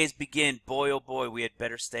 40 days begin, boy, oh boy, we had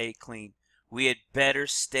better stay clean. We had better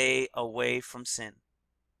stay away from sin.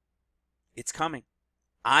 It's coming.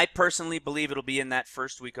 I personally believe it'll be in that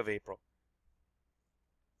first week of April.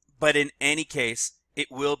 But in any case,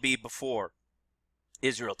 it will be before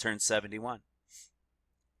Israel turns 71.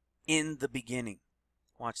 In the beginning.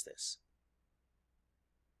 Watch this.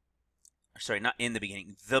 Sorry, not in the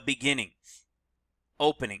beginning. The beginning.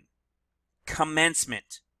 Opening.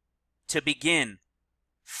 Commencement. To begin.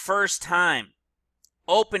 First time.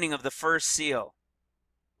 Opening of the first seal.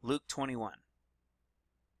 Luke 21.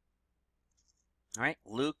 All right,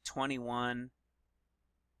 Luke 21,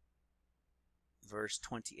 verse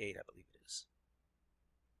 28, I believe it is.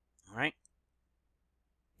 All right.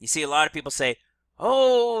 You see, a lot of people say,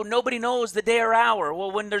 oh, nobody knows the day or hour.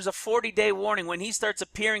 Well, when there's a 40-day warning, when he starts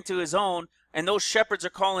appearing to his own and those shepherds are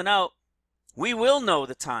calling out, we will know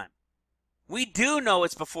the time. We do know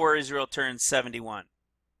it's before Israel turns 71.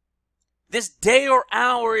 This day or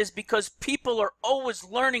hour is because people are always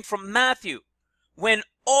learning from Matthew, when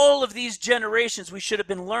all of these generations we should have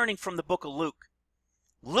been learning from the book of Luke.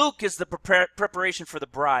 Luke is the preparation for the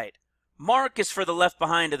bride. Mark is for the left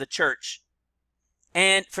behind of the church,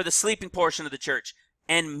 and for the sleeping portion of the church.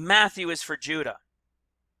 And Matthew is for Judah.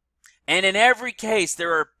 And in every case,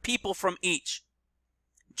 there are people from each.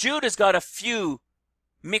 Judah's got a few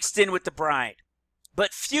mixed in with the bride,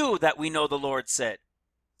 but few that we know the Lord said.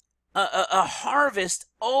 A harvest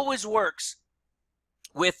always works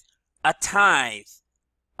with a tithe,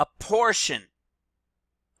 a portion,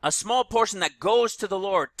 a small portion that goes to the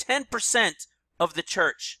Lord. 10% of the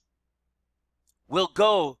church will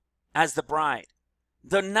go as the bride.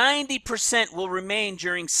 The 90% will remain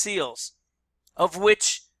during seals, of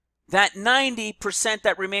which that 90%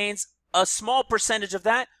 that remains, a small percentage of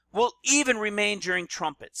that will even remain during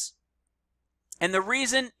trumpets. And the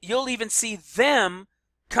reason you'll even see them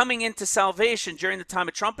coming into salvation during the time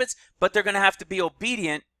of trumpets, but they're going to have to be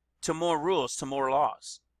obedient to more rules, to more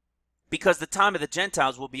laws, because the time of the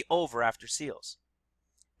Gentiles will be over after seals.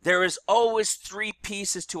 There is always three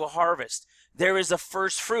pieces to a harvest. There is the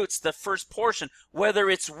first fruits, the first portion, whether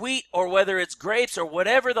it's wheat or whether it's grapes or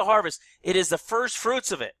whatever the harvest, it is the first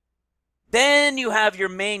fruits of it. Then you have your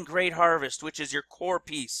main great harvest, which is your core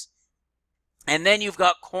piece. And then you've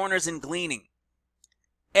got corners and gleaning.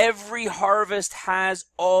 Every harvest has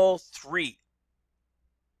all three.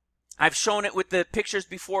 I've shown it with the pictures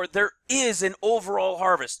before. There is an overall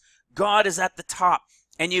harvest. God is at the top,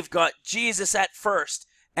 and you've got Jesus at first,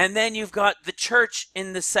 and then you've got the church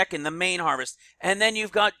in the second, the main harvest, and then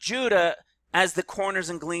you've got Judah as the corners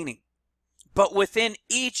and gleaning. But within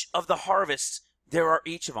each of the harvests, there are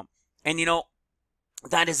each of them. And you know,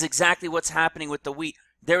 that is exactly what's happening with the wheat.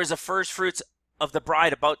 There is a first fruits of the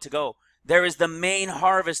bride about to go. There is the main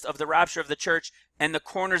harvest of the rapture of the church, and the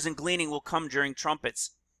corners and gleaning will come during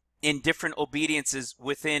trumpets in different obediences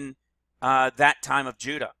within that time of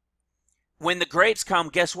Judah. When the grapes come,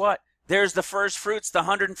 guess what? There's the first fruits, the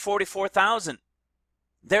 144,000.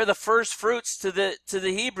 They're the first fruits to the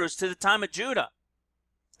Hebrews, to the time of Judah.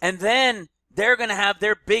 And then they're going to have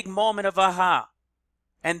their big moment of aha.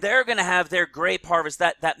 And they're going to have their grape harvest,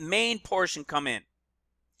 that main portion come in.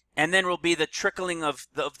 And then will be the trickling of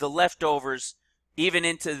the leftovers, even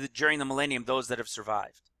into during the millennium, those that have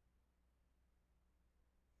survived.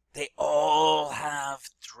 They all have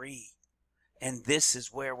three. And this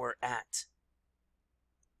is where we're at.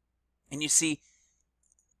 And you see,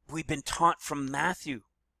 we've been taught from Matthew.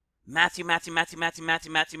 Matthew.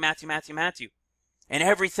 And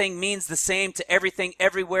everything means the same to everything,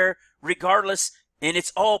 everywhere, regardless, and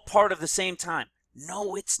it's all part of the same time.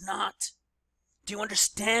 No, it's not. Do you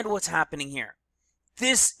understand what's happening here?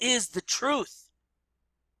 This is the truth.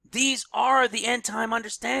 These are the end time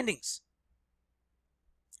understandings.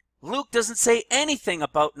 Luke doesn't say anything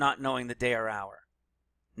about not knowing the day or hour.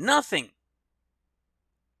 Nothing.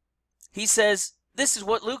 He says, this is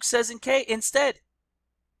what Luke says instead.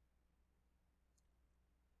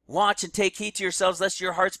 Watch and take heed to yourselves lest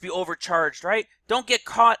your hearts be overcharged, right? Don't get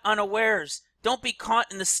caught unawares. Don't be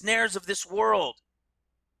caught in the snares of this world.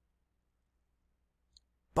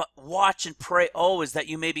 But watch and pray always that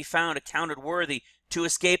you may be found accounted worthy to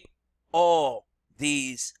escape all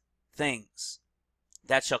these things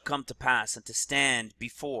that shall come to pass and to stand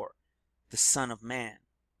before the Son of Man,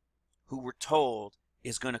 who we're told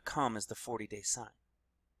is going to come as the 40-day sign.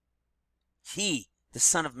 He, the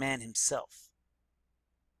Son of Man himself.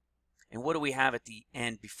 And what do we have at the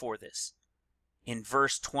end before this? In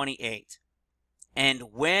verse 28.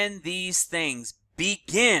 And when these things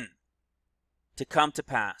begin to come to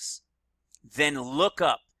pass, then look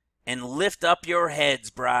up and lift up your heads,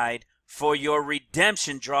 bride, for your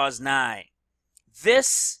redemption draws nigh.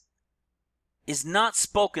 This is not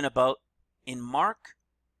spoken about in Mark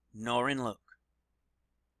nor in Luke.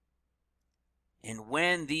 And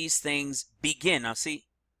when these things begin, now see,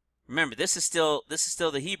 remember this is still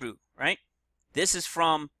the Hebrew, right? This is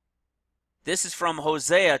from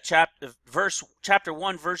Hosea chapter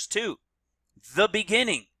 1 verse 2. The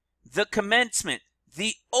beginning, the commencement,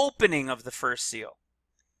 the opening of the first seal.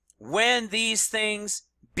 When these things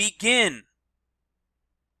begin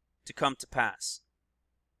to come to pass.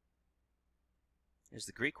 Here's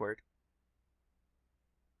the Greek word.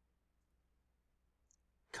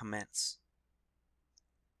 Commence.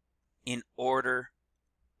 In order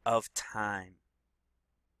of time.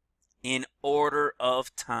 In order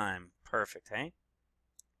of time. Perfect, eh?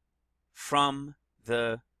 From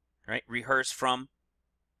the, right? Rehearse from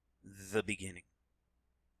the beginning.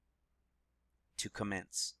 To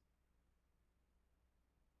commence.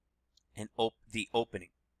 And the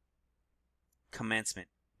opening. Commencement.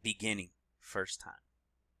 Beginning. First time.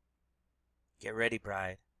 Get ready,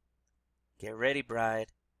 bride. Get ready, bride.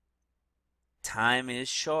 Time is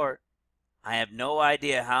short. I have no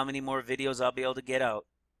idea how many more videos I'll be able to get out.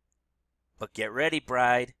 But get ready,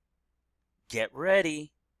 bride. Get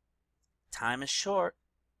ready. Time is short.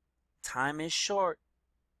 Time is short.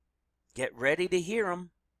 Get ready to hear him.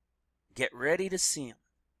 Get ready to see him.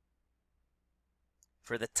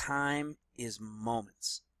 For the time is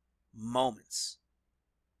moments. Moments.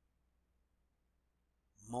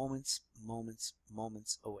 Moments, moments,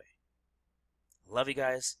 moments away. Love you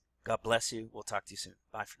guys. God bless you. We'll talk to you soon.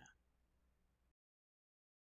 Bye for now.